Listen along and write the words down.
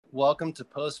Welcome to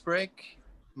Post Break.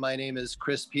 My name is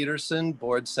Chris Peterson,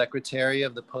 Board Secretary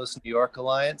of the Post New York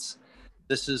Alliance.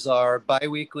 This is our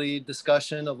bi-weekly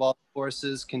discussion of all the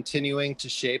forces continuing to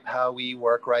shape how we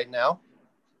work right now.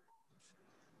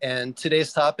 And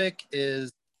today's topic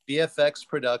is VFX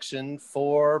production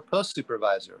for Post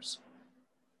Supervisors.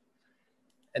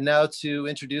 And now to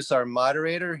introduce our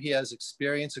moderator, he has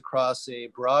experience across a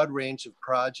broad range of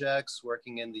projects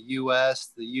working in the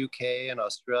US, the UK, and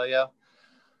Australia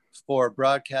for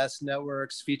broadcast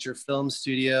networks, feature film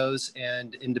studios,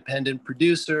 and independent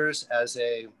producers as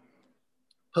a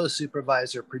post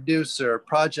supervisor, producer,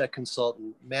 project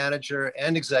consultant, manager,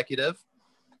 and executive.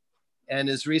 And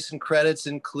his recent credits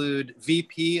include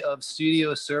VP of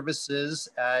Studio Services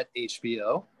at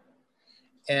HBO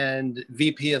and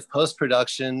VP of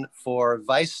Post-Production for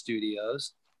Vice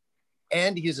Studios.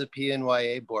 And he's a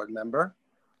PNYA board member.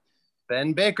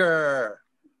 Ben Baker.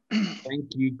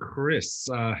 Thank you, Chris.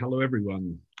 Hello,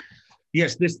 everyone.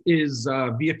 Yes, this is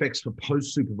VFX for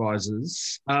Post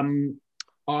Supervisors.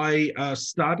 I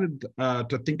started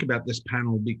to think about this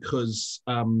panel because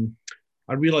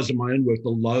I realized in my own work, the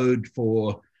load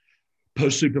for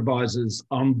post supervisors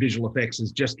on visual effects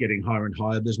is just getting higher and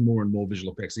higher. There's more and more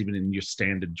visual effects, even in your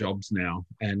standard jobs now.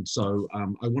 And so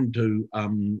I wanted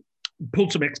to pull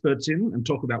some experts in and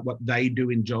talk about what they do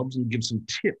in jobs and give some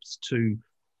tips to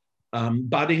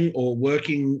budding or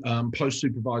working post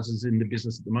supervisors in the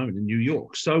business at the moment in New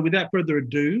York. So without further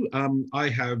ado, I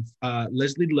have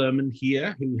Leslie Lerman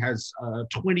here, who has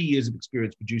 20 years of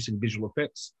experience producing visual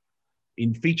effects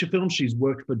in feature films. She's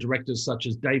worked for directors such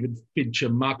as David Fincher,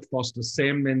 Mark Foster,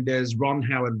 Sam Mendes, Ron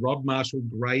Howard, Rod Marshall,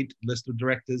 great list of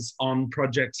directors on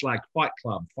projects like Fight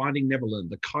Club, Finding Neverland,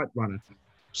 The Kite Runner,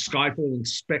 Skyfall,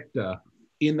 Inspector,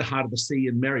 In the Heart of the Sea,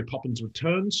 and Mary Poppins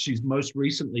Returns. She's most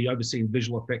recently overseen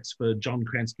visual effects for John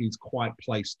Krasinski's Quiet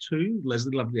Place 2.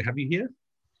 Leslie, lovely to have you here.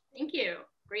 Thank you.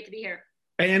 Great to be here.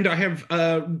 And I have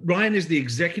Ryan is the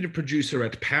executive producer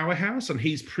at Powerhouse, and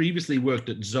he's previously worked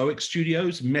at Zoic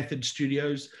Studios, Method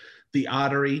Studios, The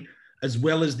Artery, as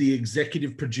well as the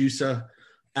executive producer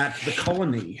at The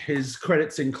Colony. His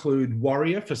credits include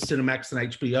Warrior for Cinemax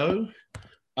and HBO,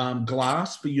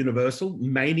 Glass for Universal,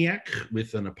 Maniac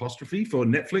with an apostrophe for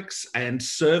Netflix, and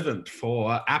Servant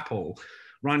for Apple.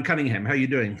 Ryan Cunningham, how are you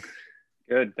doing?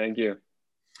 Good, thank you.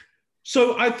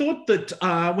 So I thought that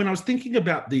when I was thinking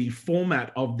about the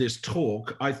format of this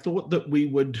talk, I thought that we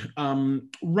would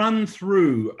run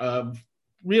through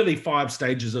really 5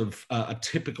 stages of a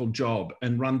typical job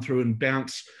and run through and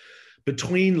bounce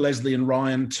between Leslie and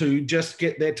Ryan to just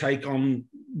get their take on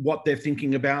what they're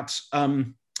thinking about.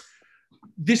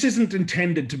 This isn't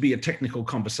intended to be a technical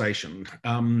conversation.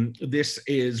 This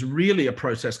is really a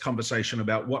process conversation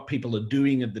about what people are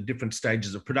doing at the different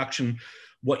stages of production,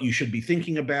 what you should be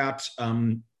thinking about.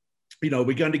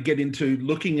 We're going to get into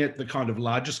looking at the kind of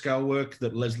larger scale work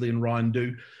that Leslie and Ryan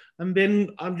do. And then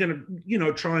I'm going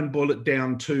to, try and boil it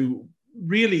down to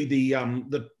really the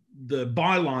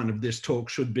byline of this talk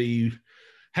should be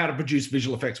how to produce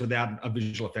visual effects without a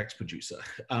visual effects producer.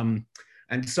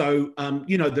 And so,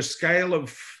 the scale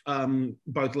of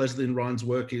both Leslie and Ryan's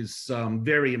work is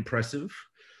very impressive.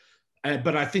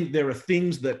 But I think there are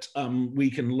things that we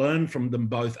can learn from them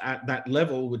both at that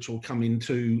level, which will come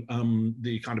into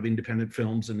the kind of independent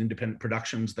films and independent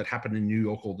productions that happen in New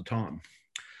York all the time.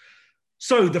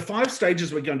 So the 5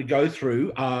 stages we're going to go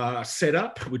through are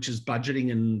setup, which is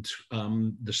budgeting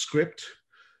and the script,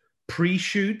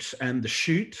 pre-shoot and the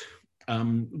shoot,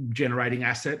 generating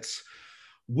assets,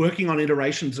 working on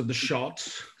iterations of the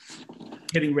shots,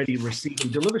 getting ready to receive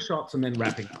and deliver shots, and then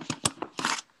wrapping up.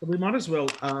 So we might as well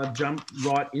jump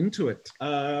right into it.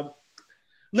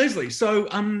 Leslie, so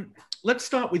let's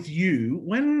start with you.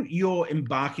 When you're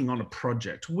embarking on a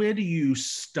project, where do you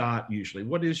start usually?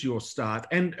 What is your start?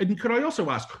 And could I also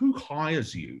ask, who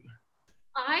hires you?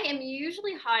 I am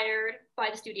usually hired by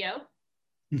the studio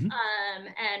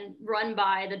and run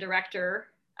by the director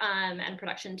and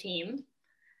production team.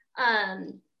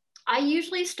 I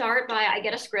usually start by, I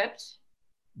get a script,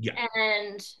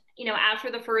 and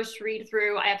after the first read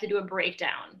through, I have to do a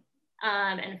breakdown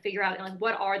and figure out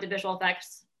what are the visual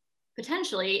effects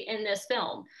potentially in this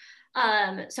film.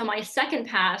 So my second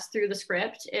pass through the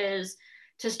script is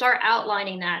to start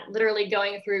outlining that, literally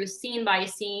going through scene by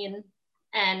scene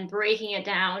and breaking it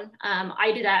down.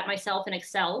 I do that myself in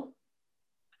Excel.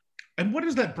 And what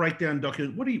is that breakdown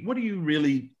document? What are you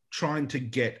really trying to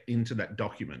get into that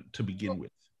document to begin with?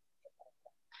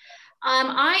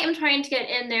 I am trying to get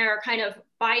in there kind of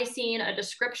by scene a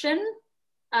description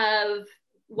of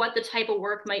what the type of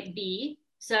work might be.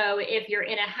 So if you're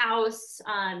in a house,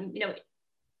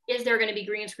 is there going to be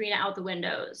green screen out the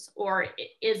windows, or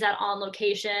is that on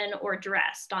location or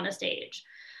dressed on a stage?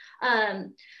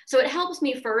 So it helps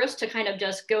me first to kind of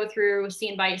just go through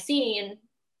scene by scene,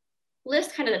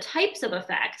 list kind of the types of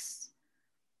effects,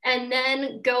 and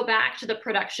then go back to the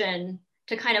production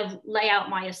to kind of lay out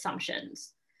my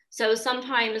assumptions. So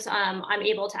sometimes I'm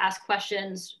able to ask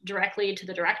questions directly to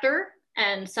the director,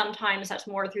 and sometimes that's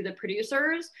more through the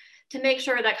producers to make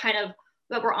sure that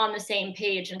that we're on the same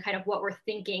page and kind of what we're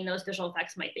thinking those visual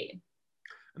effects might be.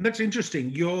 And that's interesting.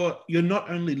 You're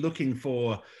not only looking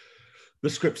for the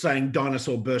script saying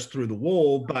dinosaur burst through the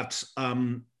wall,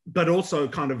 but also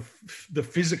kind of the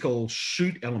physical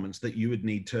shoot elements that you would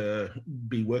need to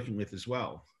be working with as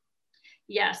well.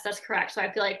 Yes, that's correct. So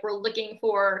I feel like we're looking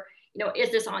for,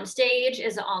 is this on stage?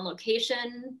 Is it on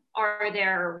location? Are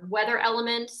there weather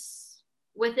elements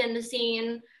within the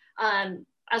scene?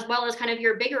 As well as kind of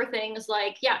your bigger things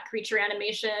like, creature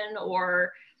animation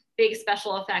or big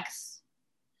special effects.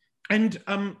 And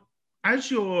as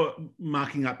you're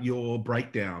marking up your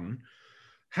breakdown,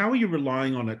 how are you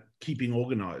relying on it keeping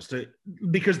organized?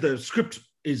 Because the script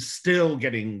is still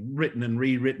getting written and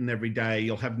rewritten every day.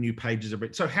 You'll have new pages of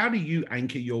it. So how do you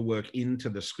anchor your work into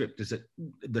the script? Is it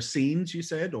the scenes you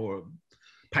said, or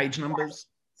page numbers?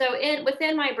 So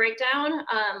within my breakdown,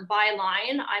 by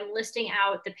line, I'm listing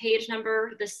out the page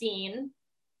number, the scene,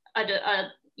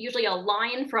 usually a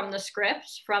line from the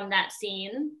script from that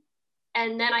scene.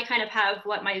 And then I kind of have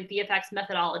what my VFX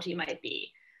methodology might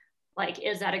be. Like,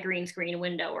 is that a green screen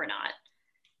window or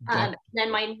not?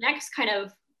 Then my next kind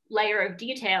of layer of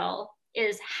detail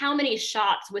is how many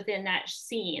shots within that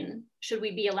scene should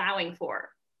we be allowing for?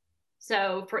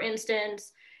 So for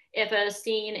instance, if a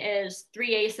scene is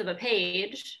 3/8 of a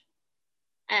page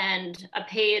and a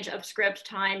page of script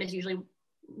time is usually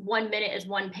 1 minute is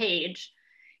one page,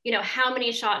 how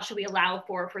many shots should we allow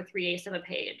for 3/8 of a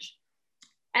page?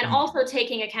 And also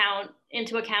taking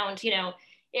into account,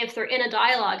 if they're in a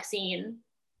dialogue scene,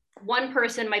 one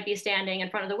person might be standing in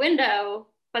front of the window,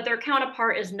 but their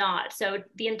counterpart is not. So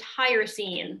the entire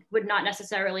scene would not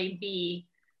necessarily be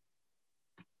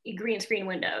green screen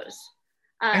windows.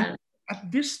 At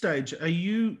this stage, are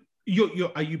you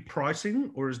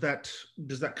pricing, or does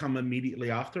that come immediately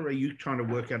after? Are you trying to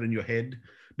work out in your head?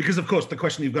 Because of course the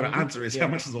question you've got to answer is how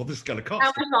much is all this going to cost? How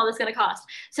much is all this going to cost?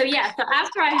 So so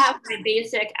after I have my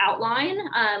basic outline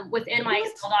within my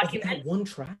Excel document, one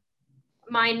track,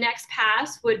 my next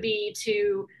pass would be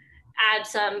to add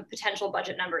some potential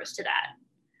budget numbers to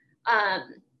that.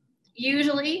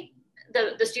 Usually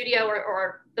the studio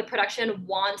or the production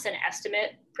wants an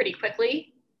estimate pretty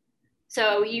quickly.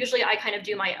 So usually I kind of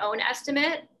do my own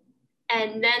estimate,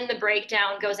 and then the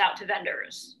breakdown goes out to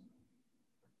vendors.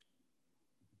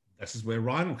 This is where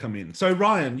Ryan will come in. So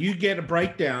Ryan, you get a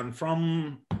breakdown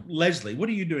from Leslie. What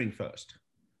are you doing first?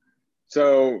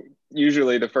 So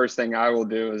usually the first thing I will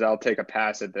do is I'll take a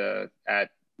pass at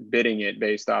bidding it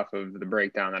based off of the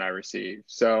breakdown that I receive.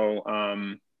 So,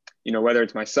 whether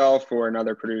it's myself or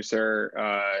another producer,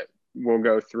 we'll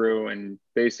go through and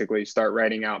basically start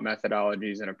writing out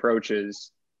methodologies and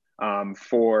approaches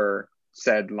for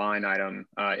said line item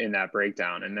in that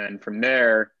breakdown. And then from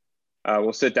there,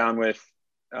 we'll sit down with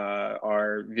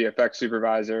our VFX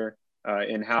supervisor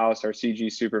in-house, our CG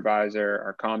supervisor,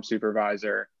 our comm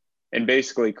supervisor, and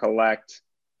basically collect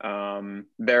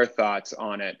their thoughts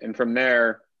on it. And from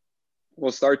there,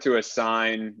 we'll start to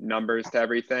assign numbers to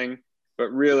everything.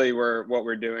 But really, what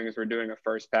we're doing is we're doing a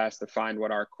first pass to find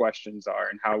what our questions are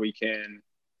and how we can,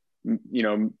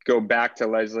 go back to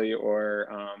Leslie or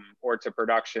to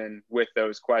production with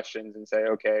those questions and say,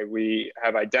 okay, we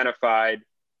have identified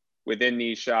within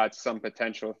these shots some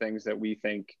potential things that we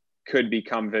think could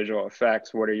become visual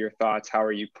effects. What are your thoughts? How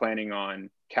are you planning on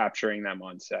capturing them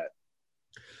on set?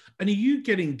 And are you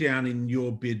getting down in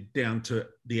your bid down to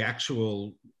the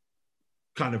actual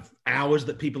kind of hours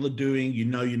that people are doing? You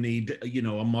need,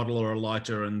 a model or a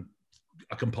lighter and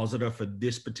a compositor for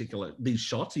these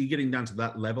shots. Are you getting down to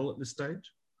that level at this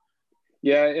stage?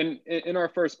 Yeah, in our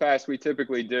first pass, we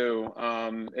typically do.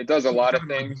 It does a lot of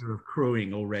things. Of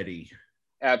crewing already.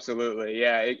 Absolutely,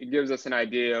 yeah. It gives us an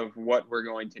idea of what we're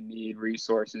going to need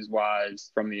resources-wise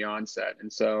from the onset.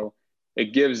 And so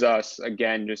it gives us,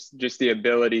 again, just the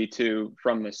ability to,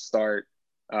 from the start,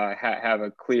 have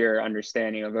a clear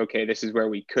understanding of, okay, this is where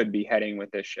we could be heading with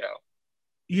this show.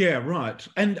 Yeah, right.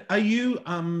 And are you,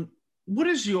 what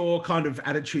is your kind of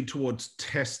attitude towards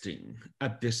testing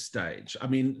at this stage? I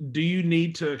mean, do you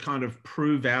need to kind of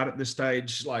prove out at this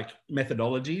stage, like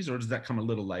methodologies, or does that come a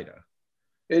little later?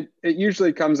 It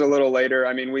usually comes a little later.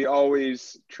 I mean, we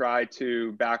always try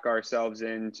to back ourselves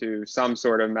into some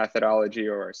sort of methodology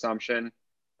or assumption.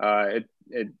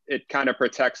 it kind of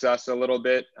protects us a little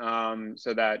bit,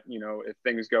 so that, you know, if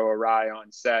things go awry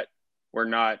on set, we're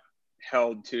not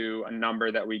held to a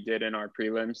number that we did in our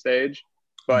prelim stage.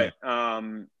 But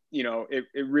you know, it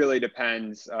really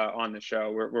depends on the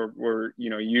show. We're you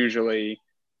know, usually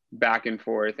back and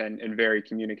forth and very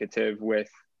communicative with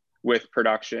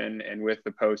production and with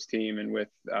the post team and with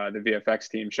the VFX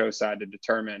team show side to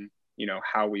determine, you know,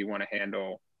 how we want to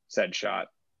handle said shot.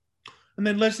 And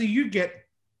then Leslie, you get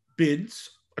bids.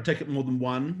 I take it more than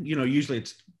one. You know, usually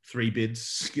it's 3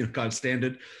 bids, you know, kind of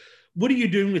standard. What are you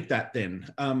doing with that then?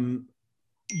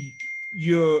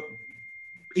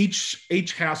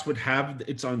 Each house would have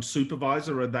its own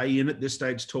supervisor. Are they in at this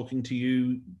stage talking to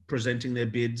you, presenting their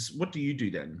bids? What do you do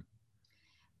then?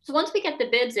 So once we get the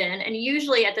bids in, and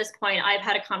usually at this point, I've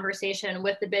had a conversation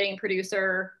with the bidding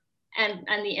producer and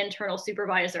the internal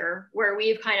supervisor, where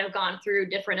we've kind of gone through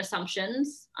different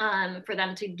assumptions for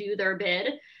them to do their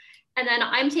bid. And then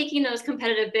I'm taking those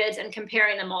competitive bids and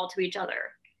comparing them all to each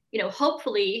other. You know,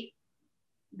 hopefully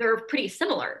they're pretty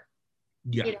similar.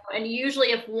 Yeah. You know, and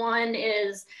usually if one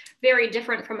is very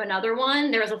different from another one,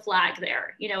 there's a flag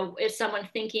there. You know, is someone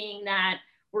thinking that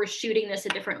we're shooting this a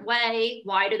different way?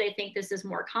 Why do they think this is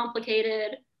more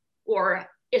complicated? Or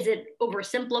is it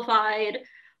oversimplified?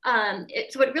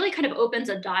 So it really kind of opens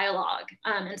a dialogue,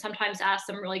 and sometimes asks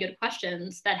some really good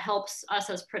questions that helps us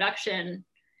as production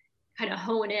kind of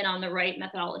hone in on the right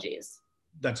methodologies.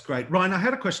 That's great. Ryan, I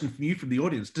had a question for you from the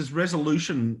audience. Does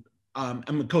resolution, and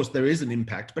of course there is an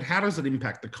impact, but how does it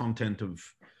impact the content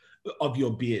of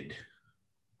your bid?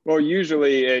 Well,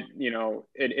 usually it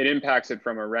impacts it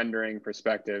from a rendering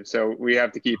perspective. So we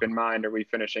have to keep in mind, are we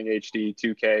finishing HD,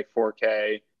 2K,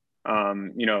 4K?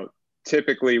 You know,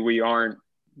 typically we aren't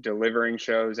delivering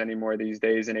shows anymore these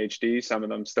days in HD. Some of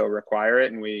them still require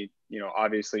it, and we, you know,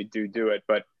 obviously do it,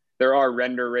 but there are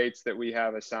render rates that we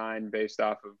have assigned based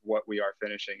off of what we are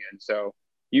finishing in. So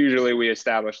usually we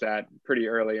establish that pretty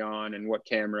early on, and what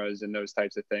cameras and those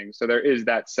types of things. So there is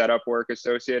that setup work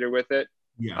associated with it.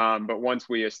 Yeah. But once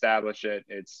we establish it,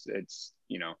 it's,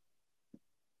 you know,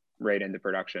 right into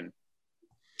production.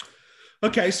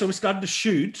 Okay, so we started to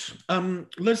shoot.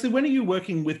 Leslie, when are you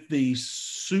working with the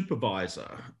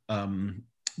supervisor,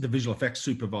 the visual effects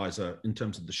supervisor, in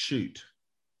terms of the shoot?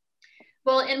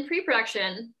 Well, in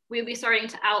pre-production, we'll be starting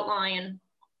to outline,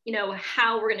 you know,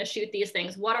 how we're going to shoot these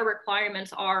things, what our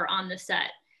requirements are on the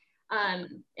set,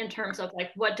 in terms of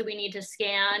like, what do we need to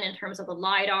scan in terms of the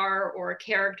LiDAR or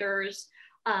characters,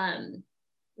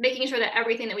 making sure that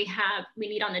everything that we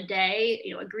need on the day,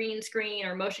 you know, a green screen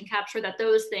or motion capture, that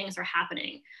those things are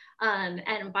happening.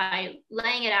 And by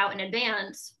laying it out in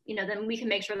advance, you know, then we can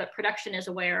make sure that production is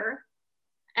aware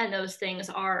and those things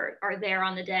are there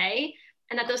on the day,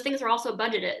 and that those things are also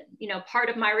budgeted. You know, part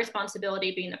of my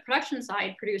responsibility being the production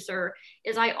side producer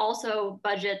is I also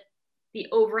budget the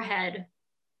overhead,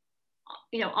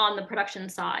 you know, on the production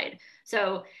side.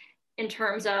 So in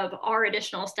terms of our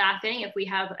additional staffing, if we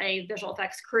have a visual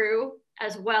effects crew,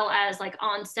 as well as like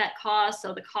on-set costs,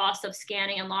 so the cost of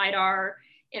scanning and LiDAR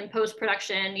in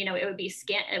post-production, you know, it would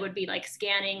be like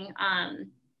scanning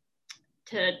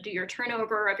to do your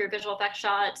turnover of your visual effects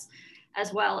shots,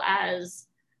 as well as,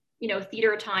 you know,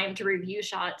 theater time to review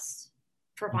shots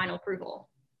for final approval.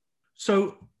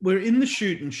 So we're in the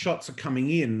shoot and shots are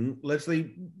coming in.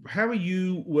 Leslie, how are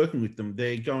you working with them?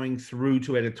 They're going through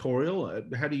to editorial.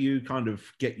 How do you kind of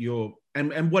get your,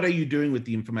 and what are you doing with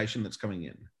the information that's coming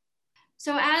in?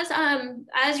 So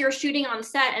as you're shooting on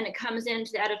set and it comes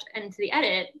into the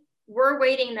edit, we're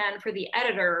waiting then for the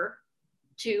editor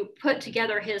to put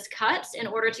together his cuts in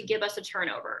order to give us a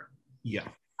turnover. Yeah.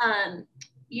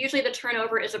 Usually the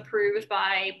turnover is approved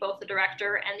by both the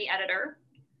director and the editor.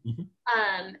 Mm-hmm.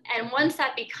 And once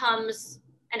that becomes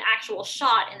an actual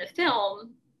shot in the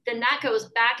film, then that goes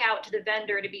back out to the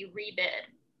vendor to be rebid.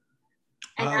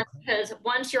 And that's because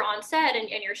once you're on set and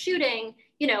you're shooting,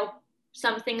 you know,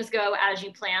 some things go as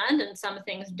you planned and some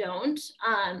things don't.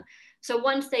 So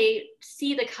once they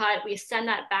see the cut, we send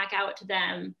that back out to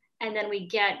them, and then we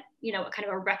get, you know, kind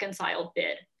of a reconciled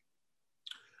bid.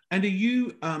 And are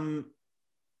you,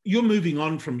 you're moving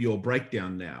on from your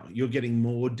breakdown now. You're getting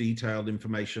more detailed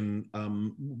information.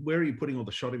 Where are you putting all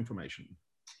the shot information?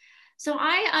 So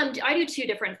I do two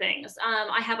different things.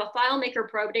 I have a FileMaker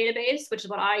Probe database, which is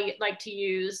what I like to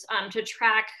use to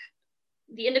track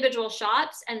the individual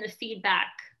shots and the feedback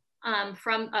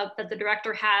that the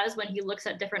director has when he looks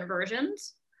at different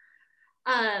versions.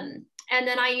 And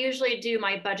then I usually do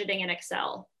my budgeting in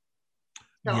Excel.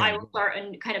 So yeah. I will start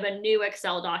kind of a new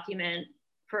Excel document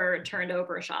for turned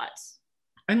over shots.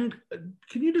 And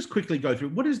can you just quickly go through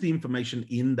what is the information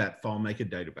in that FileMaker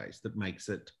database that makes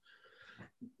it,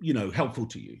 you know, helpful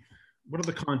to you? What are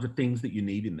the kinds of things that you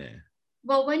need in there?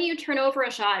 Well, when you turn over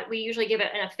a shot, we usually give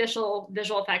it an official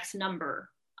visual effects number.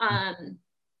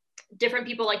 Different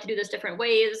people like to do this different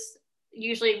ways.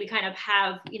 Usually we kind of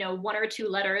have, you know, 1 or 2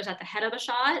 letters at the head of a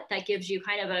shot that gives you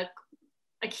kind of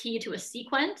a key to a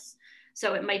sequence.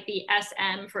 So it might be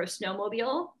SM for a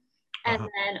snowmobile, and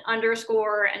then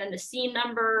underscore, and then the scene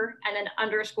number, and then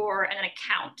underscore, and then a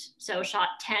count. So shot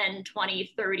 10,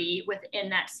 20, 30 within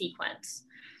that sequence.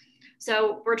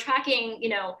 So we're tracking, you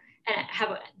know, and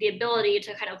have the ability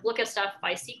to kind of look at stuff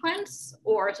by sequence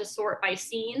or to sort by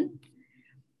scene.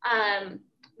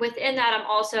 Within that, I'm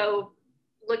also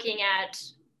looking at,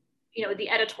 you know, the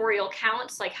editorial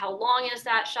counts, like how long is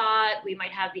that shot? We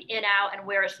might have the in, out, and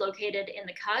where it's located in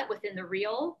the cut within the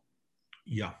reel.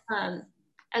 Yeah.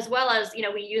 As well as, you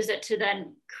know, we use it to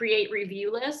then create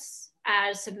review lists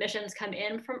as submissions come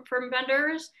in from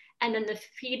vendors, and then the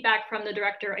feedback from the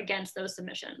director against those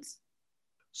submissions.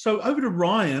 So over to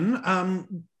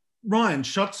Ryan. Ryan,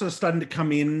 shots are starting to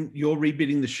come in. You're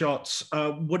rebidding the shots.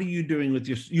 What are you doing with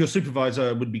your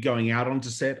supervisor? Would be going out onto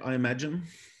set, I imagine.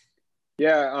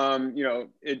 Yeah, you know,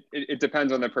 it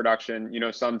depends on the production. You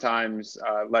know, sometimes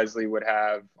Leslie would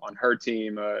have on her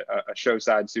team a show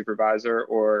side supervisor,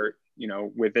 or, you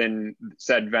know, within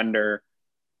said vendor,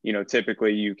 you know,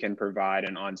 typically you can provide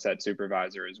an on-set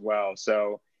supervisor as well.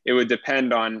 So it would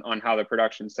depend on how the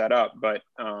production's set up. But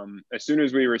as soon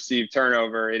as we receive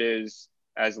turnover, it is,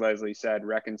 as Leslie said,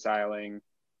 reconciling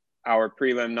our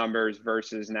prelim numbers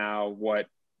versus now what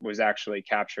was actually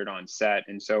captured on set.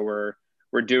 And so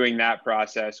we're doing that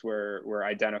process where we're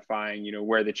identifying, you know,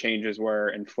 where the changes were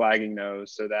and flagging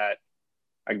those, so that,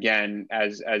 again,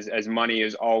 as money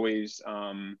is always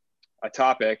a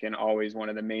topic and always one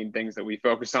of the main things that we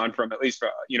focus on from, at least for,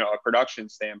 you know, a production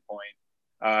standpoint,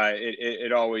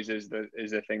 it always is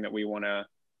the thing that we want to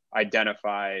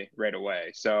identify right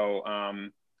away. So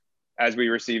as we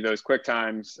receive those quick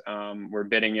times, we're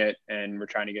bidding it, and we're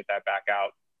trying to get that back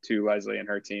out to Leslie and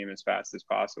her team as fast as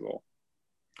possible.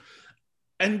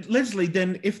 And Leslie,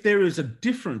 then, if there is a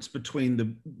difference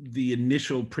between the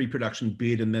initial pre-production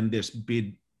bid and then this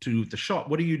bid to the shot,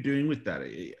 what are you doing with that? Are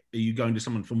you going to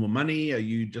someone for more money? Are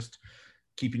you just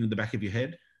keeping it in the back of your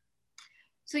head?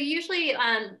 So usually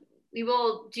we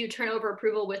will do turnover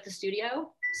approval with the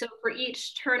studio. So for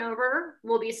each turnover,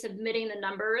 we'll be submitting the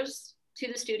numbers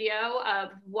to the studio of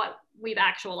what we've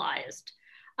actualized.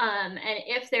 And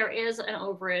if there is an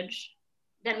overage,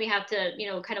 then we have to, you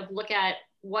know, kind of look at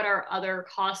what our other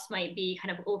costs might be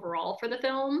kind of overall for the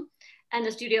film. And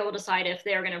the studio will decide if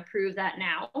they're going to approve that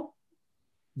now,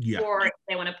 or if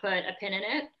they want to put a pin in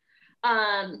it.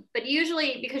 But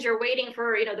usually, because you're waiting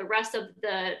for, you know, the rest of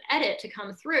the edit to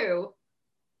come through,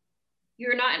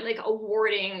 you're not like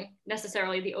awarding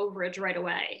necessarily the overage right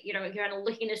away. You know, you're kind of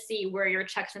looking to see where your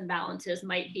checks and balances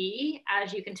might be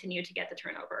as you continue to get the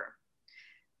turnover.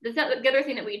 The other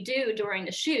thing that we do during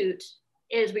the shoot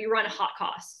is we run hot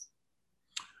costs.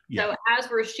 Yeah. So as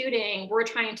we're shooting, we're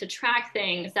trying to track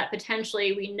things that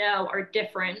potentially we know are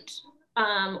different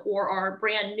or are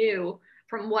brand new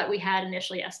from what we had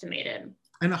initially estimated.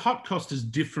 And a hot cost is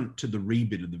different to the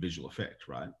rebid of the visual effect,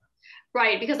 right?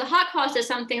 Right, because the hot cost is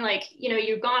something like, you know,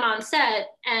 you've gone on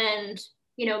set and,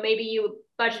 you know, maybe you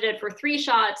budgeted for 3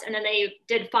 shots and then they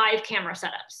did 5 camera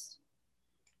setups,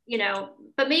 you know,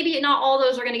 but maybe not all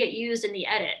those are going to get used in the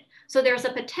edit. So there's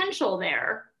a potential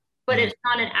there, but it's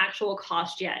not an actual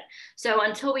cost yet. So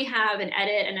until we have an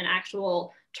edit and an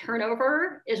actual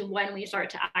turnover is when we start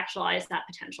to actualize that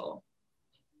potential.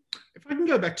 If I can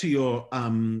go back to your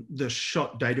the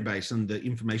shot database and the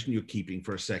information you're keeping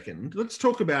for a second, let's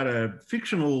talk about a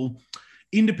fictional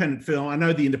independent film. I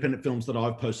know the independent films that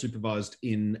I've post-supervised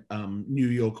in New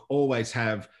York always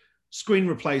have screen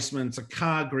replacements, a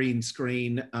car green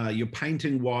screen, you're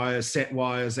painting wires, set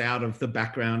wires out of the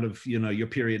background of, you know, your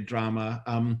period drama.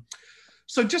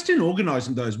 So just in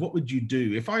organizing those, what would you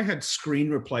do? If I had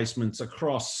screen replacements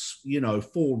across, you know,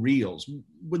 4 reels,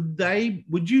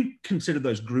 would you consider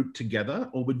those grouped together,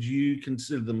 or would you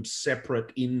consider them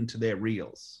separate into their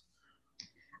reels?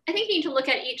 I think you need to look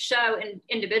at each show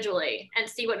individually and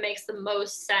see what makes the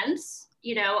most sense.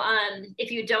 You know,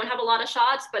 if you don't have a lot of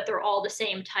shots, but they're all the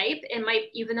same type, it might,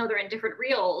 even though they're in different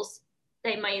reels,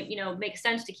 they might, you know, make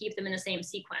sense to keep them in the same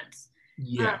sequence.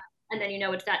 Yeah. And then, you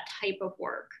know, it's that type of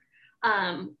work.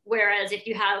 Whereas if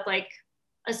you have like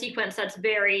a sequence that's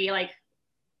very like,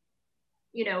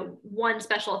 you know, one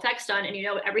special effects done and you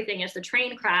know everything is the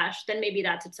train crash, then maybe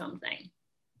that's its own thing.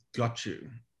 Got you.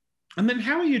 And then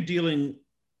how are you dealing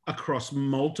across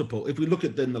multiple, if we look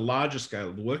at then the larger scale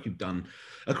of the work you've done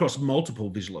across multiple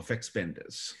visual effects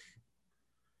vendors,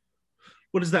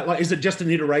 what is that like? Is it just an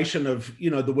iteration of, you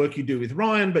know, the work you do with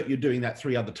Ryan, but you're doing that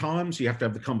 3 other times? You have to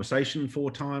have the conversation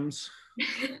 4 times?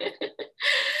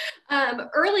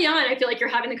 Early on, I feel like you're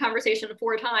having the conversation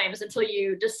 4 times until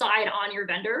you decide on your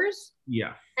vendors.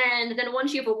 Yeah. And then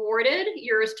once you've awarded,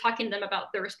 you're talking to them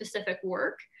about their specific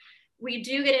work. We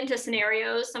do get into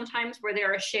scenarios sometimes where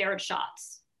there are shared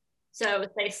shots. So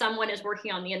say someone is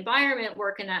working on the environment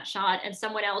work in that shot and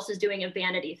someone else is doing a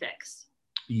vanity fix.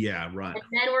 Yeah, right. And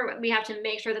then we have to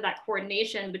make sure that that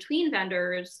coordination between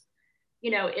vendors,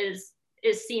 you know, is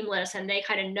seamless, and they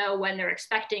kind of know when they're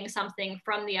expecting something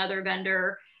from the other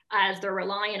vendor as they're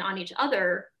relying on each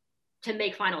other to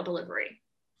make final delivery.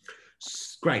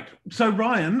 Great. So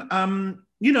Ryan,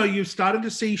 you know, you've started to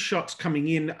see shots coming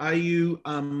in. Are you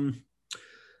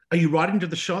writing to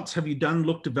the shots? Have you done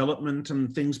look development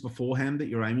and things beforehand that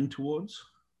you're aiming towards?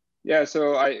 Yeah,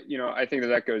 so I think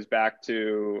that goes back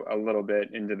to a little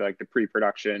bit into like the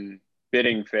pre-production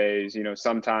bidding phase. You know,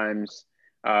 sometimes,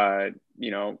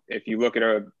 you know, if you look at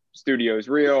a studio's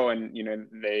reel and, you know,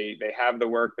 they have the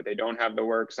work, but they don't have the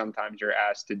work, sometimes you're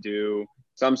asked to do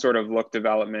some sort of look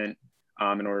development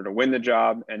in order to win the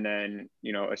job. And then,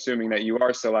 you know, assuming that you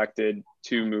are selected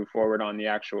to move forward on the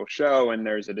actual show, and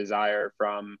there's a desire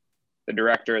from the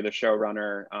director, the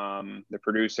showrunner, the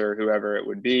producer, whoever it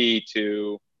would be,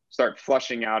 to start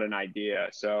flushing out an idea.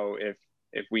 So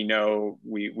if we know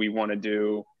we want to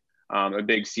do a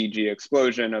big CG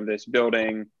explosion of this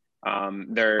building,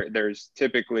 there's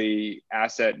typically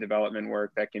asset development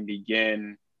work that can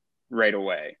begin right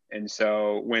away. And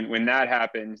so when that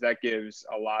happens, that gives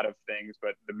a lot of things,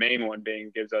 but the main one being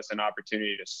gives us an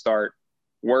opportunity to start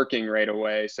working right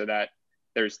away so that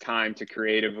there's time to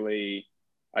creatively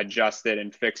adjust it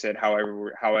and fix it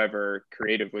however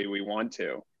creatively we want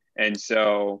to. And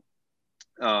so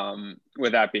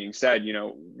with that being said, you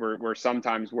know, we're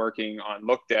sometimes working on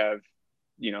look dev,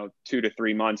 you know, 2 to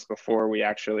 3 months before we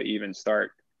actually even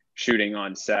start shooting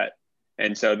on set.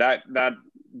 And so that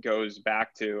goes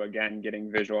back to, again, getting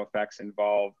visual effects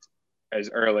involved as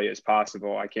early as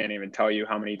possible. I can't even tell you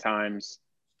how many times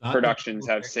productions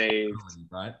have saved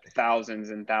thousands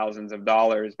and thousands of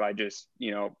dollars by just,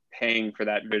 you know, paying for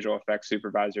that visual effects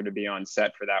supervisor to be on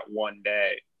set for that one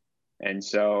day. And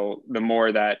so the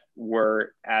more that we're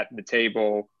at the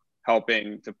table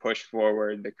helping to push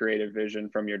forward the creative vision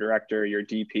from your director, your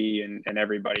DP, and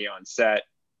everybody on set,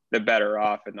 the better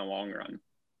off in the long run.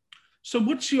 So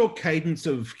what's your cadence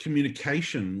of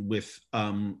communication with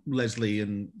Leslie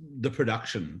and the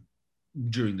production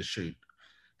during the shoot?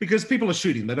 Because people are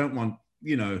shooting, they don't want,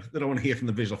 you know, they don't want to hear from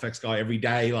the visual effects guy every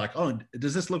day, like, oh,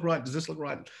 does this look right? Does this look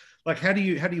right? Like, how do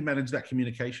you manage that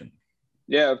communication?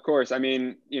 Yeah, of course. I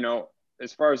mean, you know,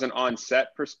 as far as an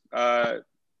on-set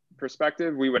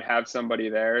perspective, we would have somebody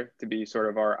there to be sort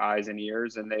of our eyes and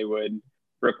ears, and they would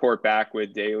report back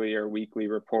with daily or weekly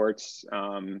reports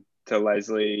to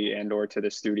Leslie and or to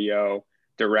the studio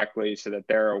directly, so that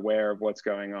they're aware of what's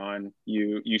going on.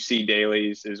 You see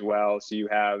dailies as well, so you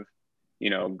have, you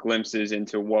know, glimpses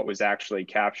into what was actually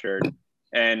captured.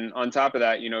 And on top of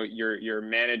that, you know, you're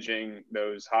managing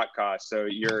those hot costs. So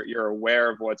you're aware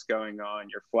of what's going on.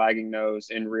 You're flagging those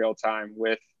in real time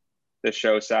with the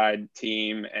show side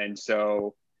team. And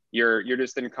so you're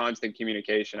just in constant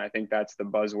communication. I think that's the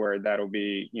buzzword that'll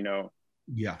be, you know,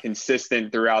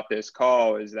 consistent throughout this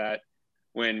call, is that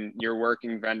when you're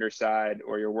working vendor side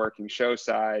or you're working show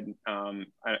side,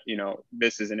 you know,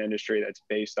 this is an industry that's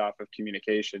based off of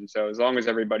communication. So as long as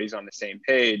everybody's on the same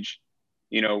page,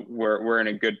 you know, we're in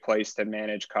a good place to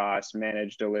manage costs,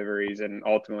 manage deliveries, and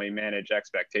ultimately manage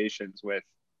expectations with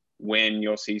when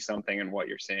you'll see something and what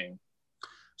you're seeing.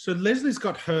 So Leslie's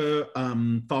got her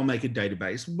FileMaker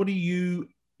database. What are you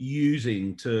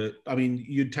using to, I mean,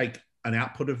 you'd take an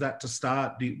output of that to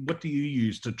start. What do you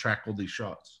use to track all these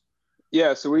shots?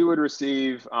 Yeah, so we would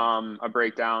receive a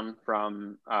breakdown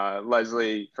from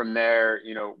Leslie. From there,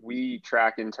 you know, we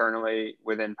track internally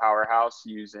within Powerhouse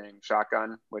using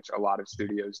Shotgun, which a lot of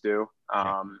studios do.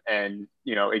 And,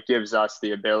 you know, it gives us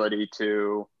the ability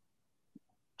to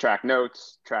track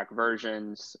notes, track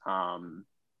versions,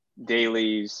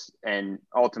 dailies, and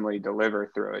ultimately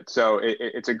deliver through it. So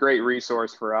it's a great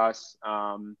resource for us.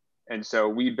 And so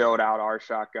we build out our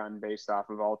Shotgun based off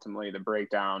of ultimately the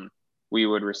breakdown we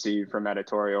would receive from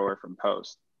editorial or from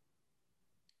post.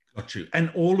 Got you. And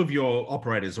all of your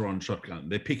operators are on Shotgun.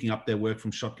 They're picking up their work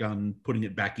from Shotgun, putting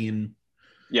it back in.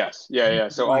 Yes. Yeah.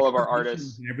 So like all of our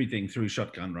artists, and everything through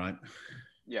Shotgun, right?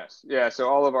 Yes. Yeah. So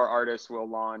all of our artists will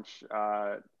launch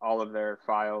all of their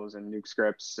files and nuke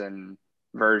scripts and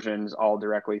versions all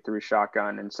directly through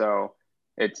Shotgun. And so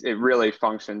it really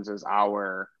functions as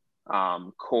our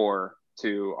core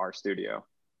to our studio.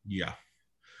 Yeah.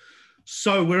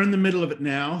 So we're in the middle of it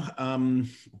now.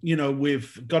 You know,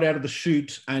 we've got out of the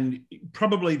shoot, and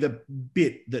probably the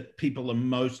bit that people are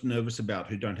most nervous about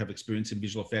who don't have experience in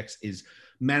visual effects is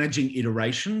managing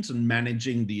iterations and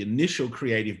managing the initial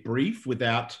creative brief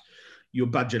without your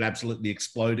budget absolutely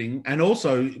exploding, and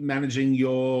also managing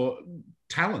your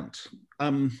talent.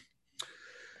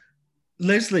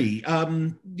 Leslie,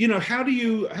 you know, how do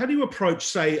you approach,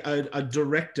 say, a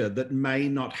director that may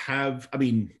not have? I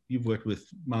mean, you've worked with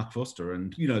Mark Foster,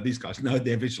 and you know these guys know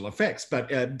their visual effects, but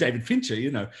David Fincher,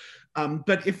 you know.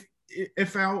 But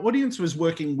if our audience was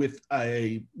working with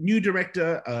a new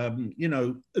director, you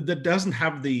know, that doesn't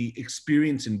have the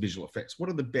experience in visual effects, what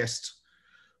are the best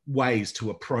ways to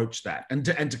approach that and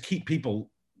to keep people,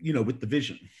 you know, with the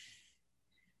vision?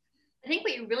 I think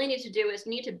what you really need to do is you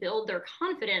need to build their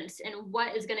confidence in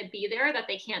what is going to be there that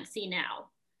they can't see now.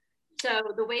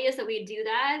 So the ways that we do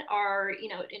that are, you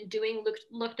know, in doing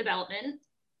look development,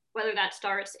 whether that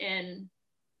starts in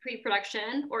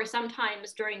pre-production or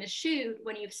sometimes during the shoot,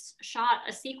 when you've shot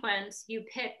a sequence, you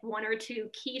pick 1 or 2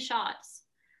 key shots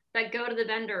that go to the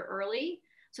vendor early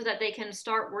so that they can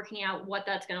start working out what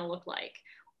that's going to look like.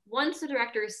 Once the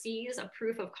director sees a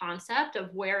proof of concept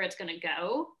of where it's going to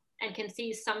go, and can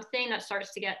see something that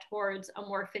starts to get towards a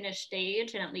more finished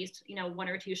stage and at least, you know, 1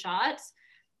 or 2 shots,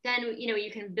 then, you know, you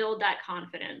can build that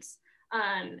confidence.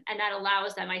 And that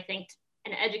allows them, I think,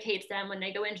 and educates them when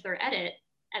they go into their edit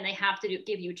and they have to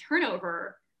give you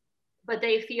turnover, but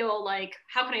they feel like,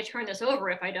 how can I turn this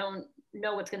over if I don't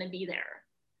know what's going to be there?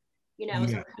 You know,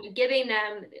 yeah. So giving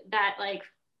them that, like,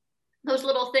 those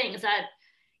little things that,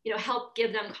 you know, help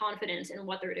give them confidence in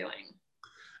what they're doing.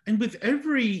 And with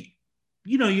every,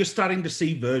 you know, you're starting to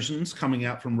see versions coming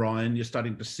out from Ryan, you're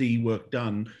starting to see work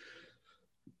done.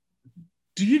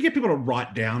 Do you get people to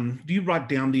write down, do you write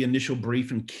down the initial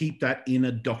brief and keep that in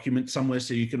a document somewhere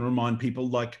so you can remind people,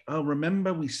 like, oh,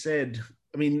 remember we said,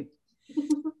 I mean,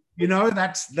 you know,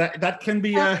 that can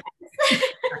be that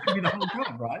can be the whole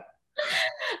job, right?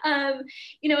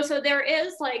 You know, so there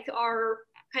is like our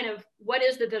kind of, what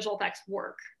is the visual effects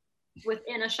work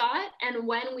within a shot, and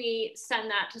when we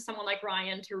send that to someone like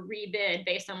Ryan to rebid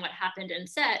based on what happened in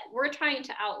set, we're trying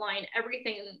to outline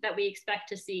everything that we expect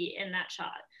to see in that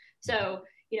shot. So,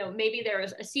 you know, maybe there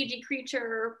is a CG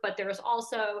creature, but there's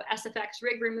also SFX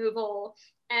rig removal,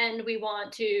 and we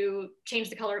want to change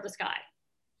the color of the sky.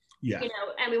 Yeah. You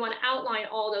know, and we want to outline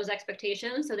all those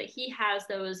expectations so that he has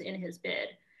those in his bid.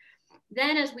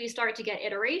 Then as we start to get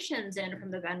iterations in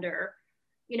from the vendor,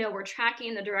 you know, we're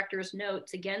tracking the director's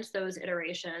notes against those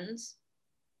iterations.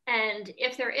 And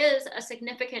if there is a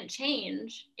significant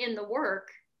change in the work,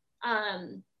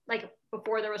 like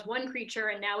before there was 1 creature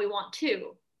and now we want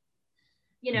 2,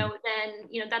 you know, then,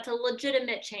 you know, that's a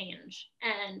legitimate change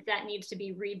and that needs to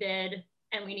be rebid,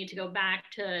 and we need to go back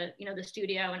to, you know, the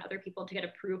studio and other people to get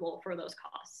approval for those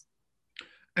costs.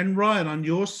 And Ryan, on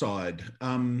your side,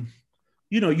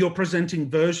 you know, you're presenting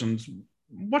versions.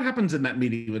 What happens in that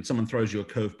meeting when someone throws you a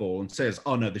curveball and says,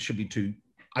 oh no, there should be 2,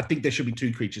 I think there should be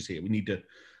 2 creatures here. We need to,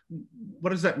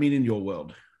 what does that mean in your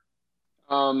world?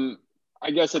 I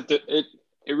guess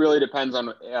it really depends on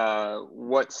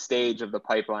what stage of the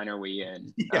pipeline are we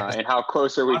in, and how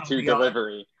close are we to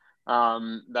delivery.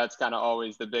 That's kind of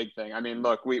always the big thing. I mean,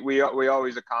 look, we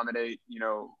always accommodate, you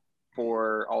know,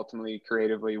 for ultimately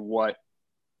creatively what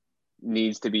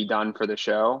needs to be done for the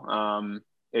show.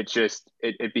 It's just,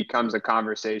 it becomes a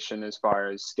conversation as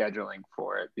far as scheduling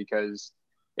for it, because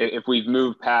if we've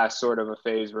moved past sort of a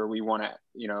phase where we want to,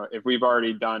 you know, if we've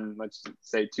already done, let's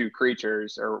say 2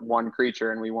 creatures or 1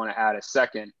 creature and we want to add a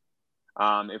second,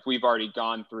 if we've already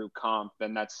gone through comp,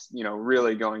 then that's, you know,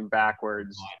 really going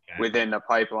backwards within the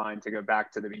pipeline to go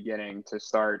back to the beginning to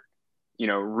start, you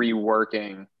know,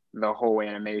 reworking the whole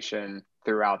animation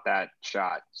throughout that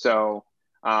shot. So,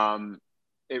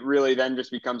 it really then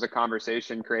just becomes a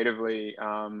conversation creatively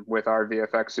with our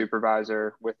VFX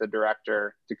supervisor, with the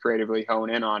director, to creatively hone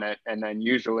in on it. And then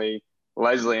usually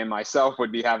Leslie and myself would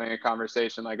be having a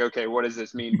conversation like, okay, what does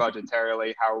this mean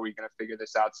budgetarily? How are we going to figure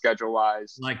this out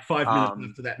schedule-wise? Like 5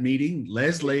 minutes after that meeting,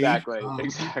 Leslie. Exactly.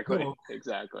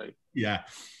 Yeah.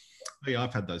 Oh, yeah,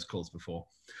 I've had those calls before.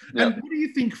 Yep. And what do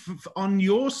you think on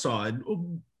your side?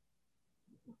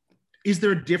 Is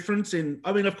there a difference in,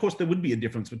 I mean, of course, there would be a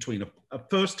difference between a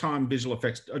first-time visual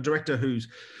effects, a director who's,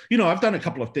 you know, I've done a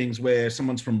couple of things where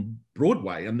someone's from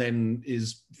Broadway and then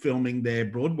is filming their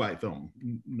Broadway film,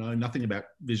 know nothing about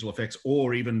visual effects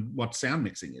or even what sound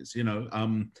mixing is, you know.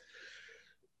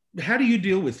 how do you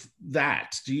deal with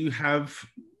that? Do you have,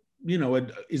 you know,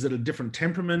 is it a different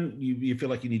temperament? You feel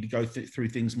like you need to go through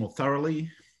things more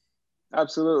thoroughly?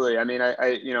 Absolutely. I mean,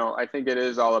 I think it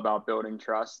is all about building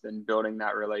trust and building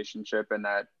that relationship and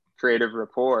that creative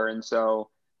rapport. And so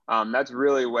that's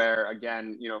really where,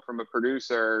 again, from a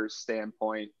producer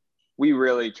standpoint, we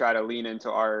really try to lean into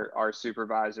our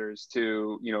supervisors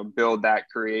to, build that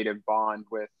creative bond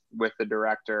with the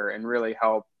director and really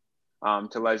help,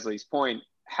 to Leslie's point,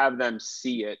 have them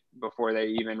see it before they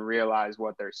even realize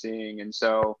what they're seeing. And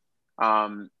so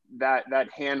that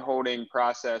hand-holding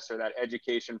process or that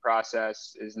education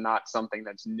process is not something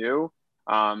that's new.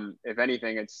 If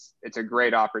anything, it's a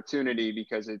great opportunity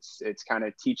because it's kind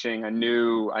of teaching a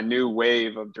new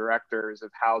wave of directors of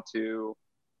how to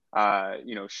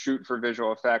shoot for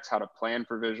visual effects, how to plan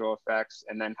for visual effects,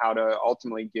 and then how to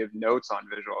ultimately give notes on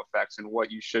visual effects and what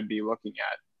you should be looking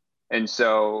at. And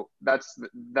so that's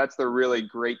the really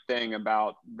great thing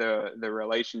about the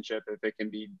relationship, if it can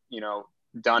be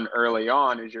done early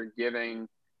on, is you're giving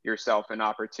yourself an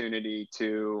opportunity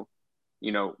to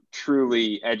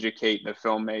truly educate the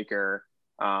filmmaker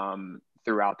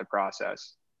throughout the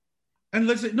process. And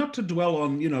Leslie, not to dwell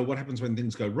on what happens when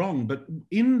things go wrong, but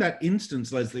in that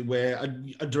instance, Leslie, where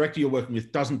a director you're working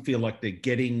with doesn't feel like they're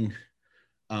getting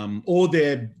or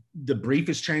the brief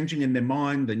is changing in their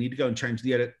mind, they need to go and change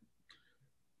the edit,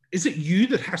 is it you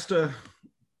that has to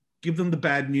give them the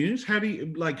bad news? How do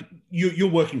you, like, you're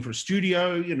working for a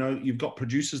studio, you've got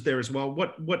producers there as well.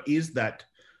 What is that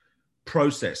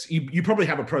process? You probably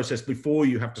have a process before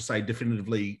you have to say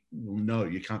definitively, well, no,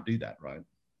 you can't do that, right?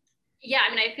 Yeah,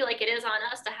 I mean, I feel like it is on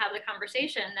us to have the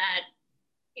conversation that,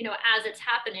 as it's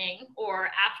happening or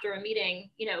after a meeting,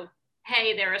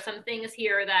 hey, there are some things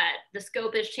here that the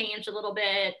scope has changed a little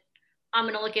bit. I'm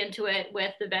going to look into it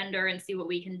with the vendor and see what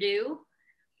we can do.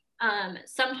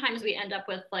 Sometimes we end up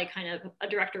with like kind of a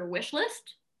director wish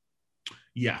list.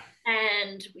 Yeah.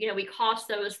 And, we cost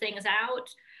those things out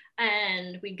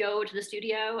and we go to the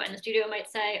studio and the studio might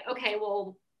say, okay,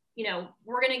 well,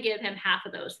 we're going to give him half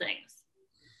of those things.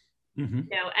 Mm-hmm.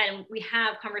 And we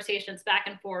have conversations back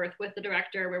and forth with the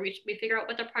director where we figure out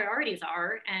what the priorities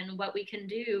are and what we can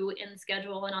do in the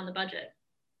schedule and on the budget.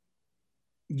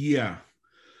 Yeah.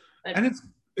 And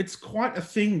it's quite a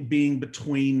thing being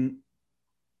between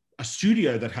a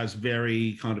studio that has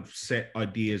very kind of set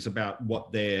ideas about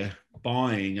what they're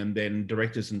buying and then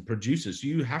directors and producers.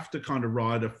 You have to kind of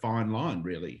ride a fine line,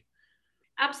 really.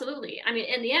 Absolutely. I mean,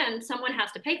 in the end, someone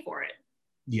has to pay for it.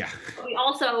 Yeah. But we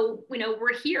also,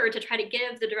 we're here to try to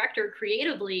give the director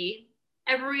creatively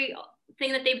everything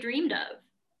that they've dreamed of.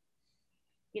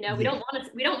 We don't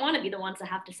want to be the ones that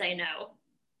have to say no.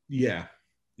 Yeah,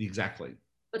 exactly.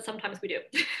 But sometimes we do.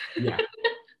 Yeah.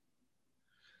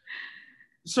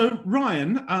 So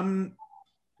Ryan,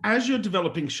 as you're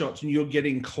developing shots and you're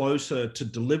getting closer to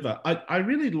deliver, I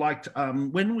really liked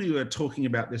when we were talking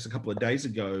about this a couple of days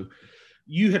ago,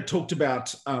 you had talked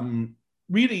about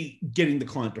really getting the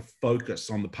client to focus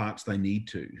on the parts they need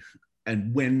to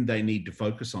and when they need to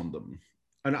focus on them.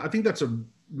 And I think that's a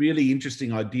really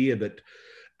interesting idea, that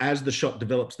as the shot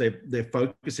develops, they're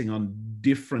focusing on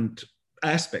different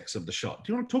aspects of the shot.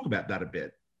 Do you want to talk about that a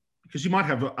bit? Because you might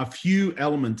have a few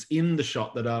elements in the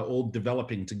shot that are all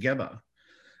developing together.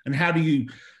 And how do you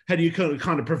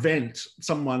kind of prevent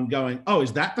someone going, oh,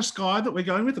 is that the sky that we're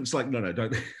going with? And it's like, no,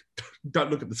 don't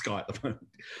look at the sky at the moment.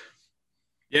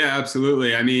 Yeah,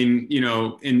 absolutely. I mean,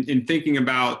 in thinking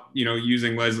about,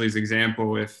 using Leslie's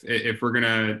example, if we're going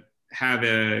to have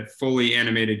a fully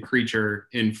animated creature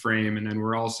in frame, and then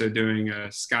we're also doing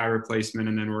a sky replacement,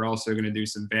 and then we're also going to do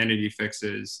some vanity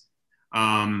fixes,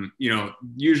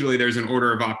 usually there's an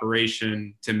order of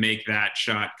operation to make that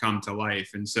shot come to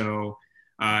life. And so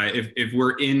if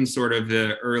we're in sort of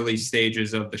the early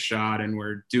stages of the shot and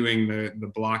we're doing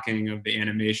the blocking of the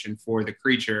animation for the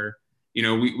creature,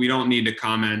 we don't need to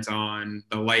comment on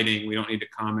the lighting. We don't need to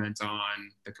comment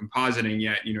on the compositing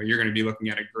yet. You're going to be looking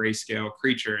at a grayscale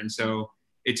creature. And so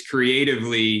it's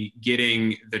creatively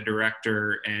getting the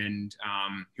director and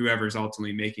whoever's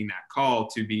ultimately making that call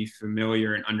to be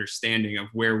familiar and understanding of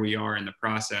where we are in the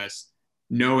process,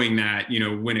 knowing that,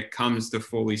 when it comes to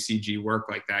fully CG work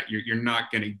like that, you're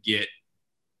not going to get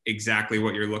exactly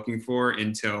what you're looking for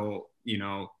until,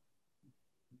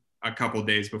 a couple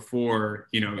days before,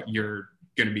 you're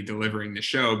going to be delivering the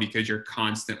show, because you're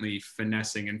constantly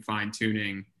finessing and fine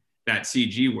tuning that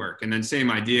CG work. And then same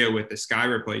idea with the sky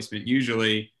replacement.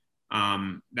 Usually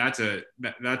that's a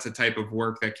type of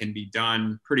work that can be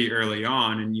done pretty early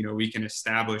on. And, we can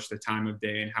establish the time of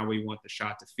day and how we want the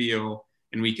shot to feel.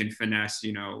 And we can finesse,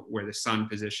 where the sun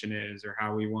position is, or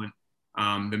how we want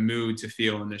the mood to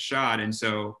feel in the shot. And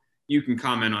so you can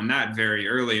comment on that very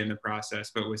early in the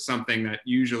process, but with something that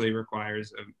usually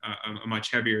requires a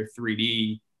much heavier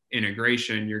 3D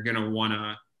integration, you're going to want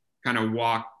to kind of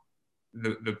walk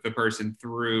the person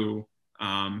through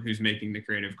who's making the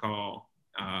creative call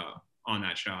on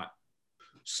that shot.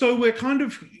 So we're kind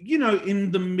of,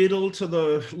 in the middle to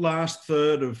the last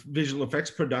third of visual effects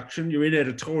production. You're in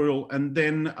editorial, and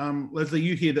then Leslie,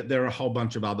 you hear that there are a whole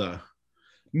bunch of other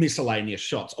miscellaneous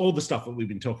shots, all the stuff that we've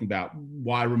been talking about,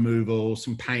 wire removal,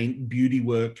 some paint, beauty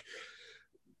work.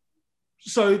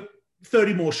 So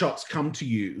 30 more shots come to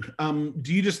you.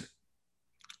 Do you just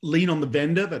lean on the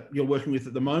vendor that you're working with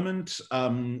at the moment?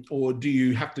 Or do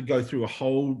you have to go through a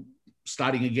whole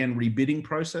starting again rebidding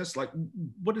process? Like,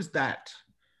 what is that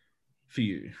for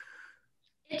you?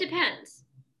 It depends.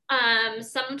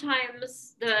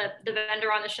 Sometimes the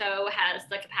vendor on the show has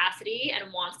the capacity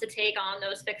and wants to take on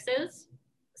those fixes.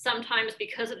 Sometimes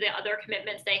because of the other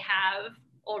commitments they have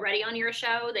already on your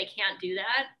show, they can't do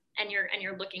that, and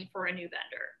you're looking for a new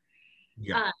vendor.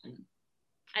 Yeah.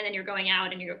 And then you're going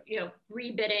out and you're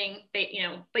rebidding, but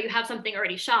you have something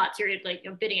already shot, so you're like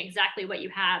bidding exactly what you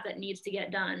have that needs to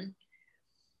get done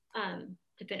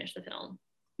to finish the film.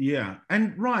 Yeah.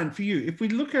 And Ryan, for you, if we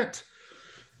look at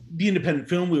the independent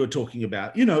film we were talking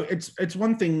about, it's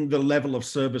one thing, the level of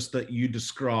service that you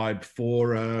describe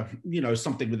for,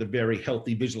 something with a very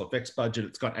healthy visual effects budget.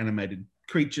 It's got animated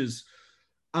creatures.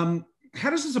 How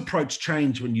does this approach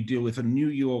change when you deal with a New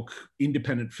York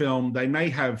independent film? They may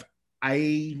have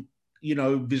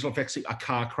visual effects, a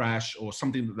car crash or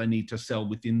something that they need to sell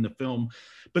within the film.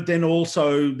 But then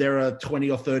also there are 20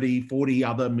 or 30, 40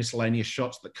 other miscellaneous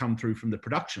shots that come through from the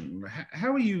production.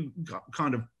 How are you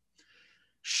kind of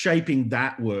shaping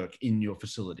that work in your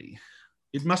facility?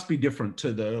 It must be different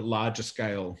to the larger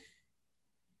scale.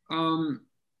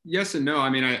 Yes and no. I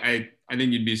mean, I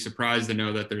think you'd be surprised to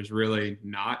know that there's really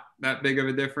not that big of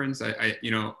a difference.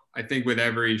 I think with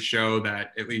every show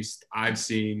that at least I've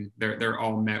seen, they're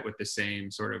all met with the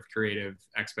same sort of creative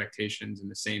expectations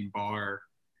and the same bar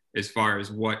as far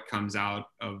as what comes out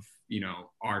of,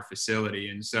 our facility.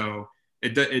 And so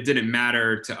it didn't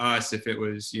matter to us if it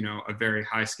was, a very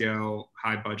high scale,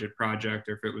 high budget project,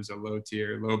 or if it was a low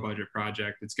tier, low budget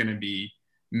project. It's going to be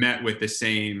met with the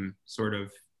same sort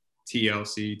of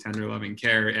TLC, tender loving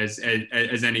care as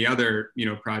any other,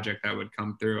 project that would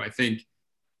come through. I think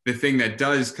the thing that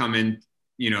does come in,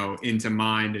 into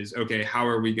mind is, okay, how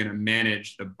are we going to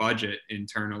manage the budget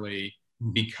internally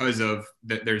because of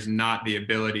that? There's not the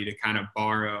ability to kind of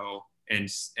borrow and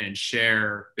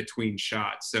share between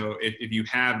shots. So if you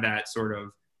have that sort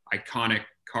of iconic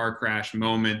car crash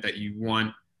moment that you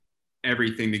want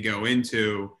everything to go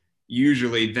into,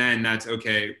 usually then that's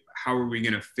okay, how are we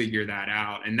going to figure that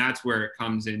out? And that's where it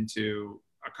comes into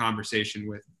a conversation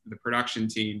with the production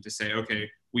team to say, okay,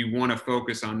 we want to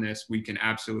focus on this. We can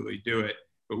absolutely do it.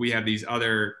 But we have these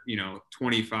other,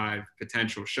 25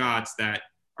 potential shots that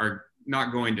are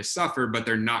not going to suffer, but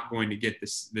they're not going to get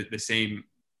the same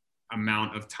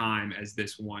amount of time as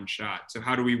this one shot. So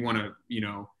how do we want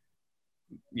to,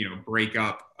 break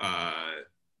up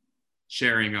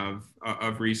sharing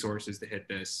of resources to hit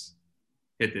this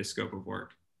scope of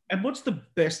work? And what's the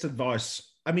best advice?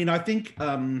 I mean, I think,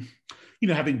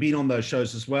 having been on those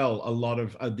shows as well, a lot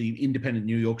of the independent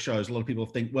New York shows, a lot of people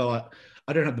think, well,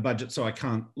 I don't have the budget, so I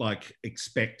can't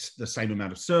expect the same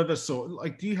amount of service. Or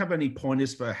do you have any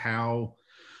pointers for how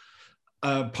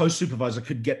a post supervisor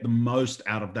could get the most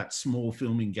out of that small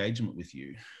film engagement with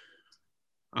you?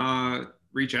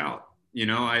 Reach out.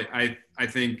 I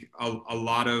think a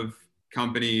lot of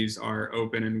companies are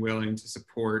open and willing to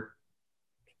support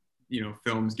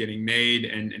films getting made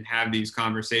and have these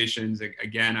conversations.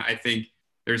 Again, I think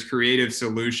there's creative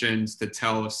solutions to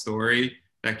tell a story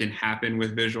that can happen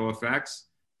with visual effects.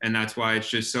 And that's why it's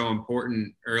just so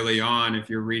important early on, if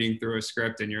you're reading through a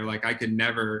script and you're like, I could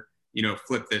never,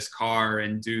 flip this car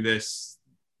and do this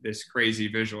crazy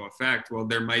visual effect. Well,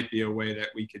 there might be a way that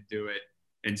we could do it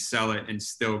and sell it and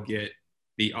still get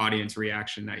the audience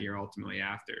reaction that you're ultimately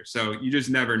after. So you just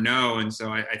never know. And so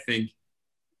I think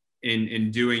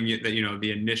in doing it,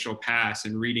 the initial pass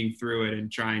and reading through it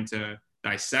and trying to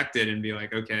dissect it and be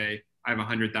like, okay, I have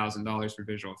 $100,000 for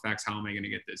visual effects. How am I going to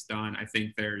get this done? I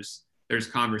think there's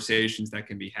conversations that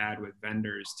can be had with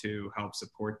vendors to help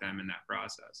support them in that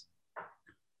process.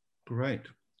 Great.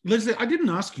 Leslie, I didn't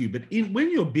ask you, but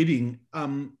when you're bidding,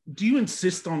 do you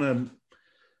insist on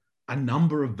a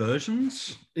number of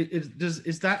versions?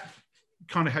 Is that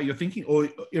kind of how you're thinking? Or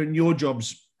in your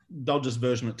jobs, they'll just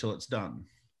version it till it's done?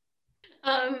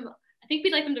 I think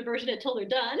we'd like them to version it till they're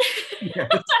done. Yes.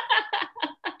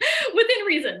 Within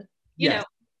reason. you know.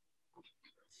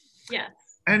 Yes.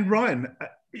 And Ryan,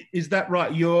 is that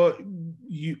right?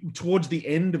 You towards the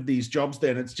end of these jobs,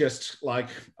 then it's just like,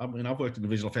 I mean, I've worked in the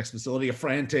visual effects facility, a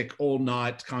frantic all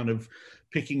night kind of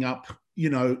picking up,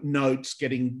 notes,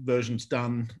 getting versions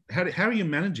done. How are you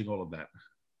managing all of that?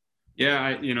 Yeah,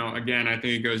 again, I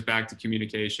think it goes back to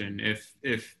communication.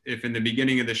 If in the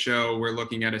beginning of the show we're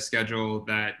looking at a schedule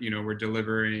that we're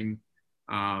delivering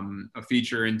a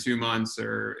feature in 2 months,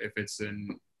 or if it's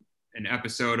an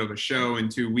episode of a show in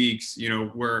 2 weeks,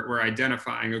 we're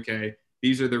identifying, okay,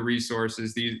 these are the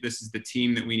resources, this is the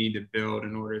team that we need to build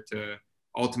in order to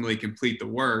ultimately complete the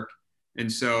work.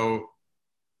 And so,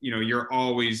 you're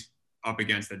always up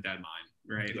against a deadline,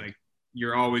 right? Like,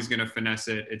 you're always going to finesse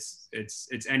it.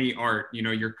 It's any art,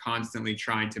 you're constantly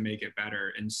trying to make it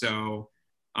better. And so,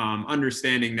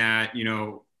 understanding that,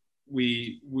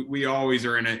 we always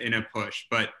are in a push,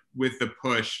 but with the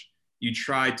push, you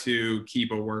try to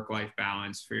keep a work-life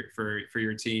balance for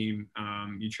your team.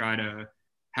 You try to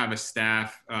have a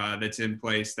staff that's in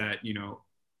place that,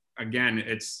 again,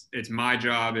 it's my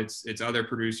job, it's other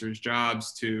producers'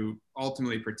 jobs to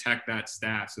ultimately protect that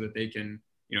staff so that they can,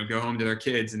 go home to their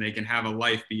kids and they can have a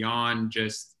life beyond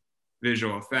just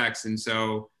visual effects. And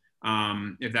so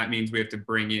if that means we have to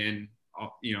bring in,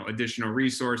 additional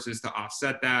resources to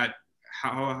offset that,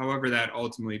 however that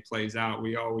ultimately plays out,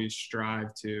 we always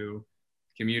strive to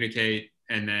communicate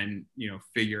and then,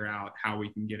 figure out how we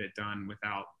can get it done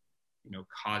without,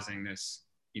 causing this,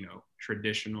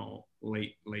 traditional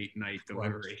late night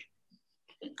delivery.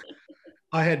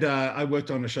 I worked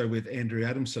on a show with Andrew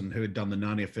Adamson, who had done the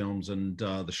Narnia films and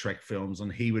the Shrek films,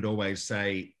 and he would always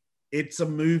say, it's a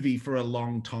movie for a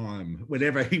long time,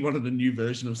 whenever he wanted a new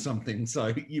version of something.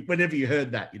 So whenever you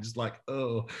heard that, you're just like,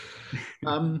 oh.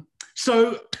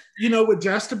 So, we're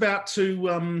just about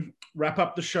to wrap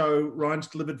up the show. Ryan's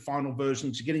delivered final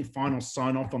versions. You're getting final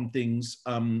sign-off on things.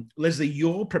 Leslie,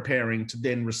 you're preparing to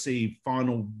then receive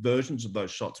final versions of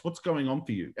those shots. What's going on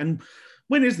for you? And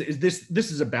when is this?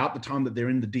 This is about the time that they're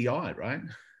in the DI, right?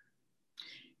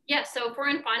 Yeah, so if we're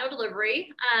in final delivery,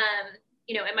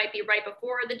 it might be right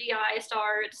before the DI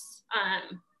starts,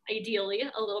 ideally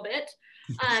a little bit.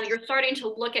 You're starting to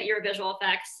look at your visual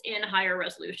effects in higher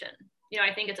resolution.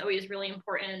 I think it's always really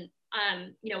important.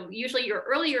 Usually your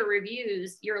earlier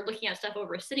reviews, you're looking at stuff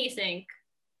over CineSync,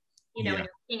 and you're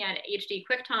looking at HD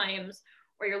QuickTimes,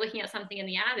 or you're looking at something in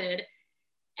the Avid,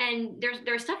 and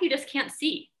there's stuff you just can't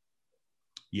see.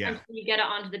 Yeah. Until you get it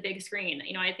onto the big screen.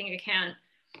 I think I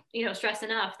can't, stress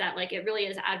enough that it really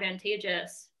is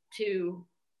advantageous to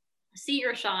see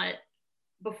your shot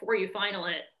before you final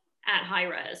it at high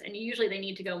res. And usually they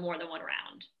need to go more than one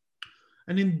round.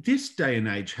 And in this day and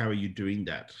age, how are you doing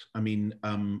that? I mean,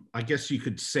 I guess you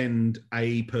could send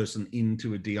a person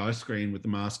into a DI screen with a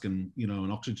mask and,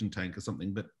 an oxygen tank or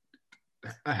something, but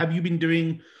have you been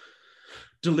doing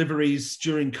deliveries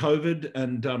during COVID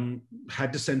and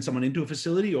had to send someone into a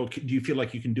facility, or do you feel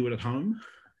like you can do it at home?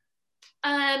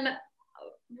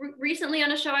 Recently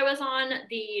on a show I was on,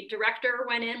 the director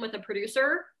went in with a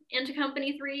producer into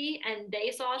Company 3 and they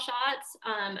saw shots.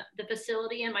 The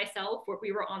facility and myself,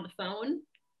 we were on the phone.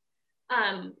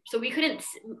 So we couldn't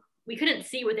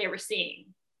see what they were seeing.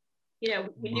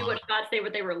 We knew what shots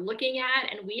they were looking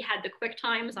at, and we had the quick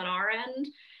times on our end.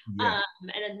 Yeah.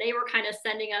 And then they were kind of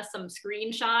sending us some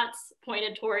screenshots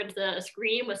pointed towards the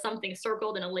screen with something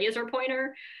circled in a laser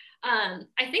pointer.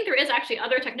 I think there is actually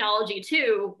other technology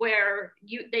too, where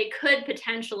they could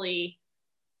potentially,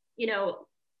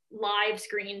 live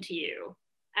screen to you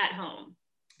at home.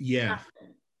 Yeah.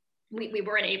 We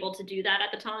weren't able to do that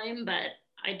at the time, but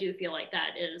I do feel like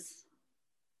that is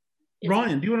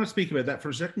Ryan, do you want to speak about that for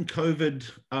a second? COVID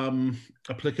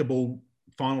applicable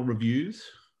final reviews?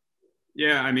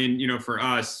 Yeah, I mean, for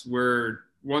us,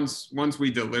 once we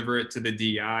deliver it to the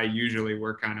DI, usually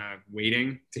we're kind of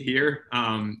waiting to hear.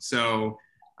 So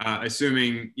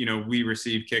assuming, we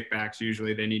receive kickbacks,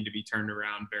 usually they need to be turned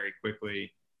around very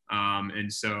quickly.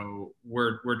 And so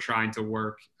we're trying to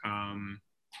work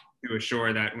to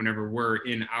assure that whenever we're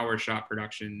in our shot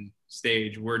production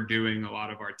stage, we're doing a lot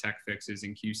of our tech fixes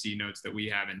and QC notes that we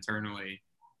have internally,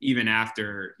 even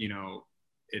after,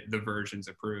 the version's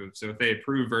approved. So if they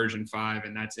approve version 5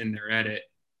 and that's in their edit,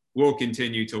 we'll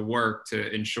continue to work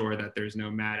to ensure that there's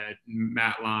no matte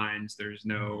lines, there's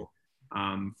no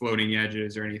floating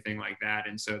edges or anything like that.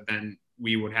 And so then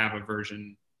we would have a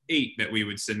version 8 that we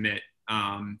would submit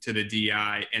to the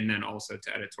DI and then also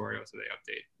to editorial so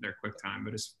they update their QuickTime.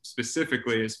 But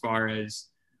specifically as far as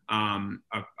a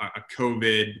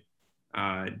COVID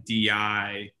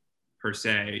DI per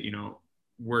se,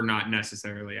 we're not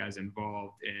necessarily as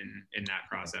involved in that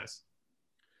process.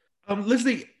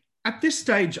 Leslie, at this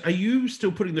stage, are you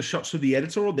still putting the shots through the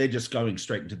editor, or they're just going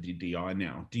straight into the DI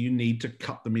now? Do you need to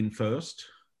cut them in first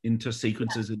into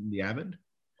sequences in the Avid?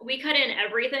 We cut in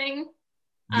everything.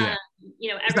 Yeah.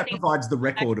 Everything that provides the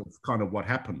record of kind of what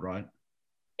happened, right?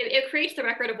 It creates the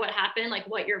record of what happened, like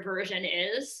what your version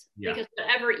is, because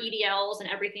whatever EDLs and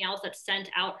everything else that's sent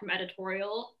out from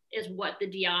editorial is what the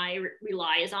DI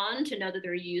relies on to know that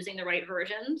they're using the right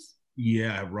versions.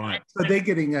 Yeah, right. So they're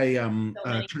getting a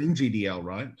change EDL,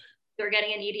 right? They're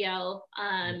getting an EDL,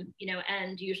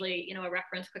 and usually, a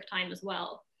reference QuickTime as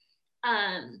well.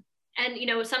 And,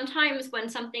 sometimes when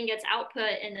something gets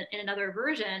output in another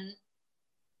version,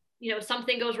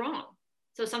 something goes wrong.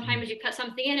 So sometimes you cut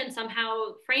something in and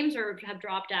somehow frames have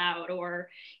dropped out, or,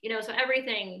 so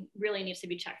everything really needs to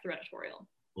be checked through editorial.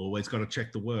 Always got to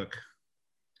check the work.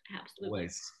 Absolutely.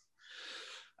 Always.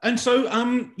 And so,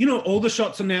 all the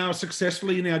shots are now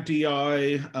successfully in our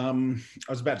DI. I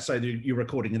was about to say that you're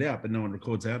recording it out, but no one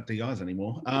records out DIs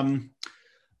anymore.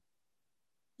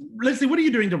 Leslie, what are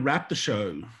you doing to wrap the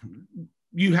show?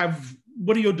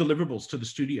 What are your deliverables to the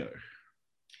studio?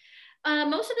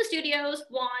 Most of the studios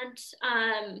want,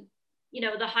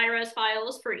 the high-res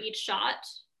files for each shot,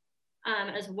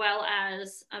 as well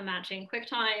as a matching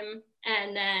QuickTime.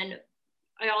 And then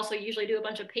I also usually do a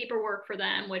bunch of paperwork for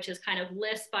them, which is kind of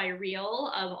list by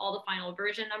reel of all the final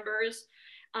version numbers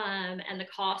and the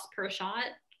cost per shot.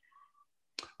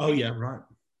 Oh, yeah, right.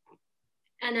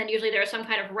 And then usually there's some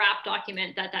kind of wrap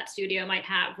document that studio might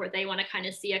have where they want to kind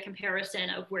of see a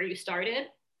comparison of where you started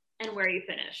and where you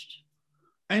finished.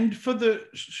 And for the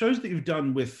shows that you've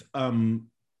done with,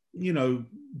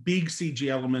 big CG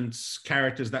elements,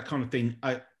 characters, that kind of thing,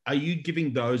 are you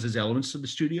giving those as elements to the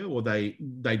studio, or they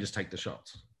just take the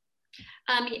shots?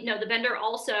 No, the vendor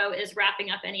also is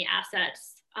wrapping up any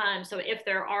assets. So if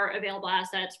there are available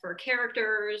assets for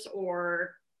characters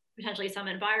or potentially some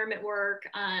environment work,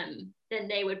 then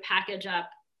they would package up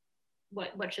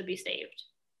what should be saved.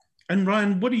 And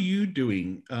Ryan, what are you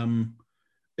doing?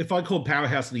 If I called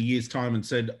Powerhouse in a year's time and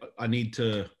said, I need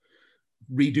to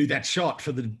redo that shot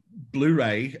for the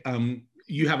Blu-ray,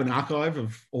 you have an archive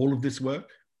of all of this work?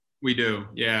 We do,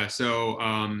 yeah. So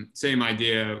same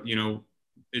idea,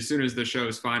 as soon as the show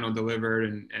is final delivered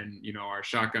and our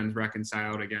shotguns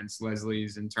reconciled against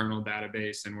Leslie's internal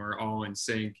database and we're all in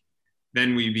sync,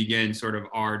 then we begin sort of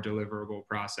our deliverable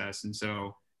process. And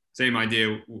so same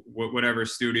idea, whatever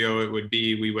studio it would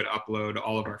be, we would upload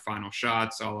all of our final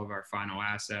shots, all of our final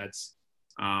assets,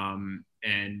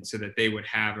 and so that they would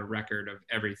have a record of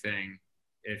everything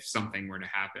if something were to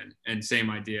happen. And same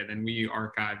idea, then we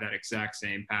archive that exact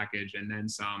same package and then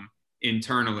some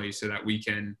internally so that we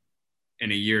can,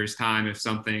 in a year's time, if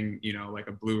something, like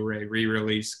a Blu-ray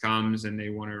re-release comes and they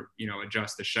want to,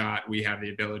 adjust the shot, we have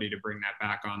the ability to bring that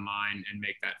back online and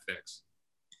make that fix.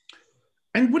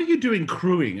 And what are you doing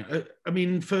crewing? I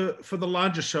mean, for the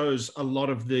larger shows, a lot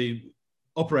of the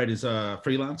operators are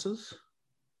freelancers.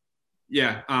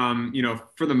 Yeah,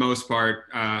 for the most part,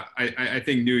 I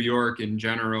think New York in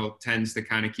general tends to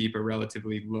kind of keep a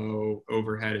relatively low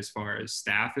overhead as far as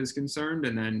staff is concerned,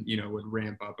 and then, would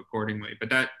ramp up accordingly. But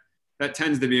that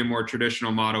tends to be a more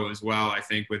traditional model as well, I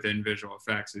think, within visual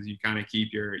effects, is you kind of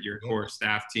keep your core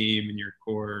staff team and your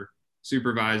core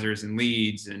supervisors and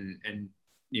leads and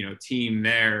team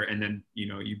there, and then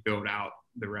you build out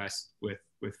the rest with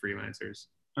freelancers.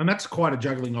 And that's quite a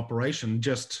juggling operation.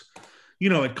 Just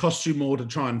it costs you more to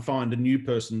try and find a new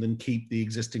person than keep the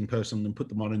existing person and put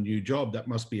them on a new job. That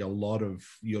must be a lot of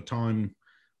your time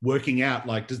working out,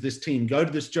 like, does this team go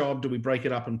to this job? Do we break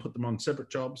it up and put them on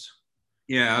separate jobs?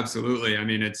 Yeah, absolutely. I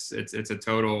mean, it's a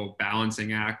total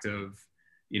balancing act of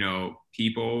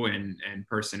people and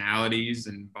personalities,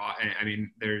 and I mean,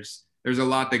 there's a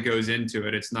lot that goes into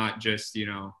it. It's not just,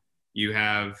 you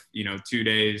have, 2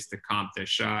 days to comp this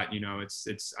shot,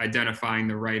 it's identifying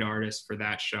the right artist for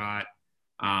that shot,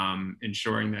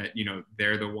 ensuring that,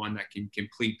 they're the one that can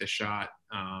complete the shot.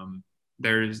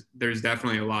 There's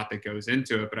definitely a lot that goes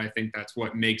into it, but I think that's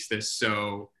what makes this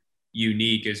so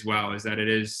unique as well, is that it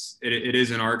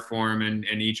is an art form, and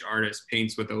each artist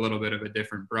paints with a little bit of a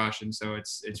different brush. And so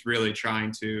it's really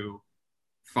trying to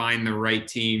find the right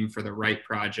team for the right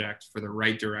project, for the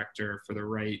right director, for the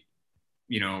right,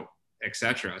 et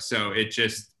cetera. So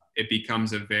it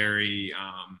becomes a very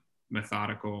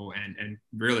methodical and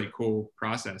really cool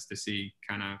process to see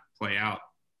kind of play out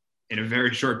in a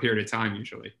very short period of time,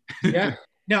 usually. Yeah.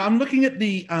 Now I'm looking at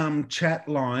the chat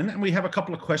line, and we have a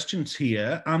couple of questions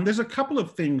here. There's a couple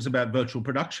of things about virtual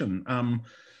production.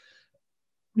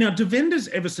 Now, do vendors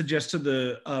ever suggest to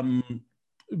the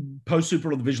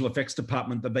post-super or the visual effects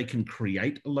department that they can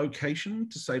create a location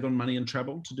to save on money and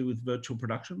travel to do with virtual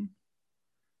production?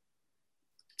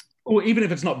 Or even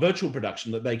if it's not virtual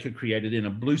production, that they could create it in a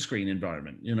blue screen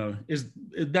environment, you know,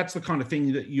 that's the kind of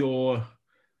thing that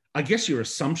I guess your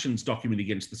assumptions document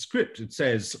against the script. It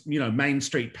says, you know, Main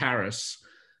Street, Paris,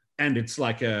 and it's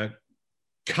like a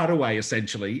cutaway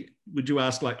essentially. Would you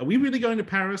ask, like, are we really going to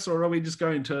Paris, or are we just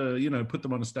going to, you know, put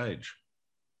them on a stage?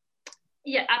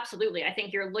 Yeah, absolutely. I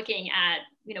think you're looking at,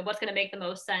 you know, what's going to make the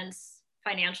most sense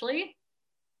financially,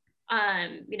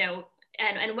 you know,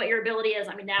 and what your ability is.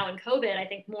 I mean, now in COVID, I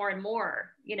think more and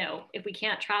more, you know, if we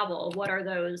can't travel, what are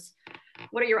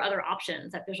your other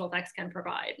options that visual effects can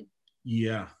provide?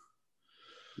 Yeah.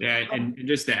 Yeah. And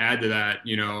just to add to that,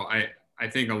 you know, I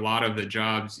think a lot of the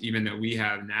jobs, even that we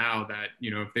have now, that, you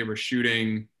know, if they were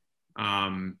shooting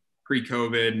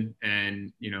pre-COVID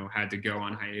and, you know, had to go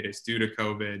on hiatus due to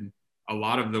COVID, a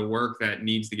lot of the work that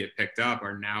needs to get picked up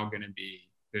are now going to be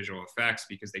visual effects,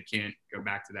 because they can't go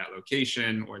back to that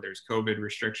location, or there's COVID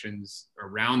restrictions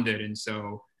around it. And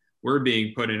so we're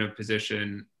being put in a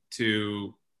position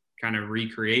to kind of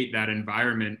recreate that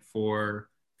environment for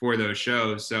those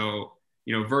shows. So,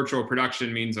 you know, virtual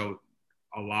production means a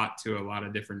lot to a lot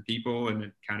of different people, and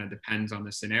it kind of depends on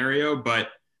the scenario.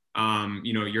 But,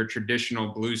 you know, your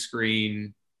traditional blue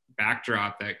screen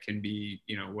backdrop that can be,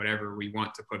 you know, whatever we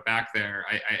want to put back there,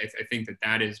 I think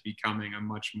that is becoming a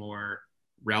much more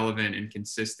relevant and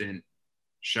consistent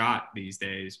shot these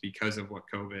days because of what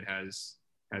COVID has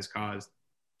caused.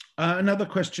 Another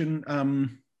question,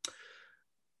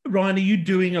 Ryan, are you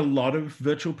doing a lot of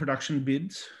virtual production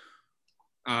bids?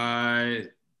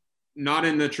 Not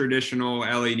in the traditional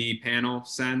LED panel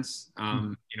sense.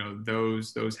 You know,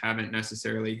 those haven't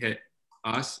necessarily hit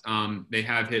us. They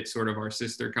have hit sort of our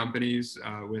sister companies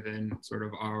within sort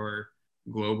of our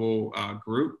global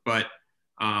group, but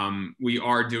we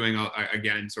are doing,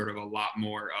 again, sort of a lot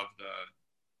more of the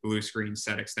blue screen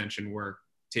set extension work,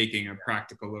 taking a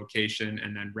practical location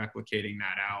and then replicating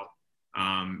that out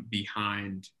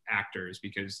behind actors,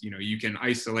 because, you know, you can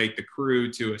isolate the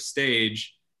crew to a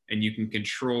stage and you can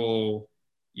control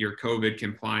your COVID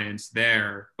compliance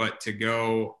there, but to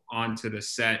go onto the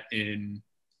set in,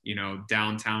 you know,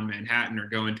 downtown Manhattan or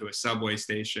go into a subway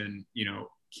station, you know,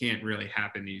 can't really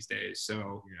happen these days.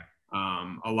 So yeah.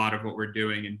 A lot of what we're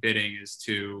doing in bidding is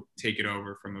to take it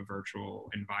over from a virtual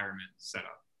environment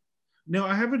setup. Now,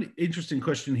 I have an interesting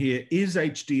question here. Is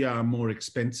HDR more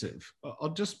expensive? I'll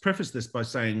just preface this by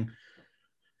saying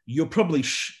you're probably,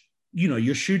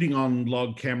 you're shooting on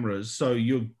log cameras, so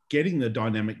you're getting the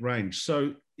dynamic range.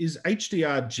 So is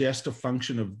HDR just a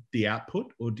function of the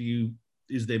output, or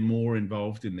is there more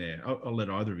involved in there? I'll let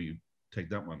either of you take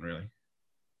that one, really.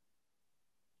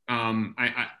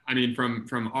 I mean,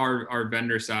 from our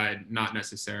vendor side, not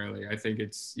necessarily. I think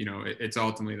it's, it's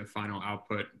ultimately the final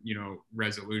output,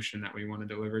 resolution that we want to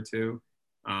deliver to.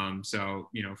 So,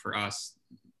 for us,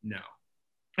 no.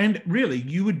 And really,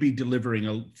 you would be delivering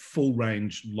a full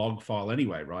range log file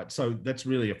anyway, right? So that's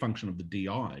really a function of the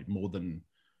DI more than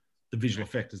the visual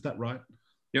effect. Is that right?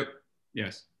 Yep.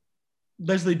 Yes.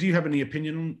 Leslie, do you have any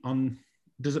opinion on,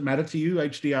 does it matter to you,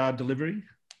 HDR delivery?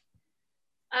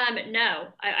 No,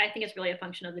 I think it's really a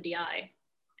function of the DI,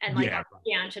 and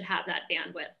band should have that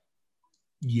bandwidth.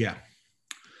 Yeah.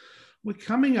 We're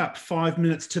coming up 5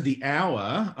 minutes to the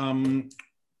hour.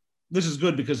 This is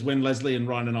good because when Leslie and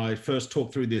Ryan and I first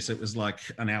talked through this, it was like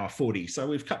an hour 40. So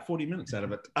we've cut 40 minutes out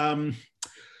of it.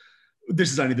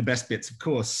 This is only the best bits, of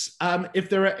course. If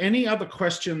there are any other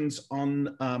questions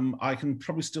on, I can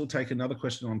probably still take another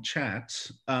question on chat.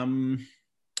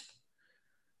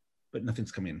 But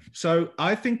nothing's come in. So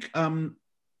I think,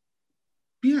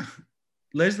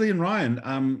 Leslie and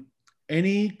Ryan,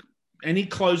 any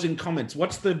closing comments?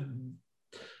 What's the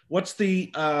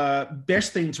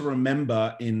best thing to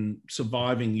remember in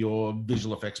surviving your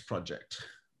visual effects project?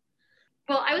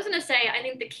 Well, I was going to say, I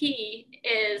think the key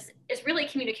is really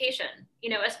communication,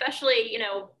 especially,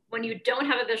 when you don't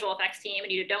have a visual effects team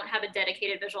and you don't have a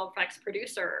dedicated visual effects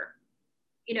producer,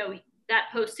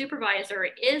 that post supervisor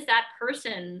is that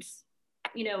person's,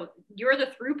 you're the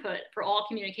throughput for all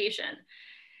communication,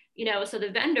 so the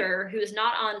vendor who's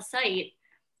not on site,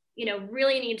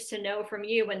 really needs to know from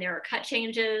you when there are cut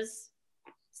changes,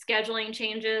 scheduling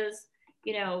changes,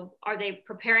 are they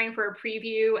preparing for a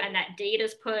preview and that date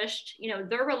is pushed,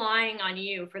 they're relying on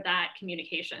you for that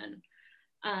communication.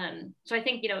 So I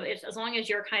think, it's, as long as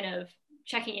you're kind of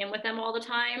checking in with them all the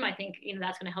time, I think,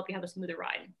 that's going to help you have a smoother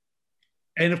ride.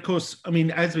 And of course, I mean,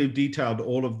 as we've detailed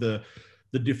all of the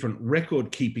different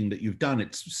record keeping that you've done,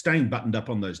 it's staying buttoned up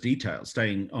on those details,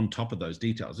 staying on top of those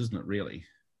details, isn't it, really?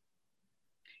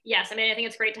 yes, I mean, I think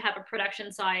it's great to have a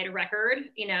production side record,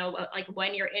 you know, like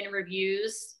when you're in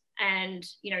reviews and,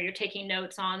 you know, you're taking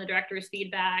notes on the director's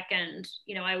feedback. And,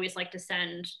 you know, I always like to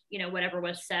send, you know, whatever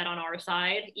was said on our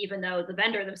side, even though the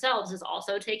vendor themselves is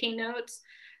also taking notes.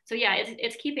 So yeah,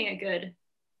 it's keeping a good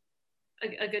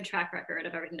track record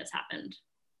of everything that's happened.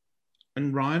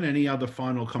 And Ryan, any other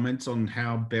final comments on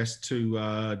how best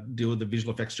to deal with the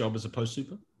visual effects job as a post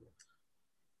super?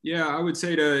 Yeah, I would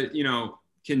say to, you know,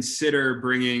 consider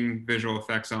bringing visual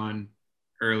effects on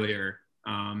earlier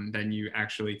than you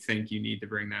actually think you need to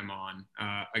bring them on.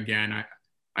 Again,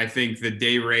 I think the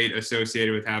day rate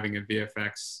associated with having a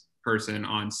VFX person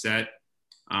on set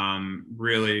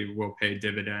really will pay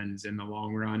dividends in the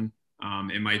long run.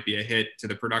 It might be a hit to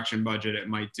the production budget. It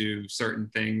might do certain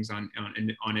things on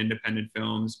independent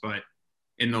films, but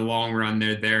in the long run,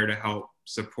 they're there to help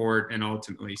support and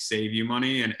ultimately save you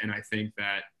money. And I think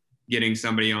that getting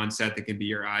somebody on set that can be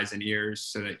your eyes and ears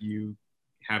so that you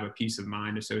have a peace of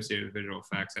mind associated with visual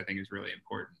effects, I think is really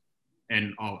important.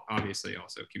 And obviously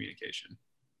also communication.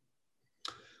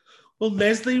 Well,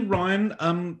 Leslie,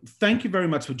 Ryan, thank you very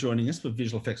much for joining us for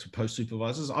Visual Effects for Post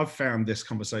Supervisors. I've found this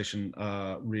conversation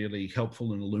really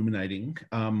helpful and illuminating.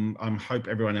 I hope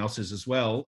everyone else is as well.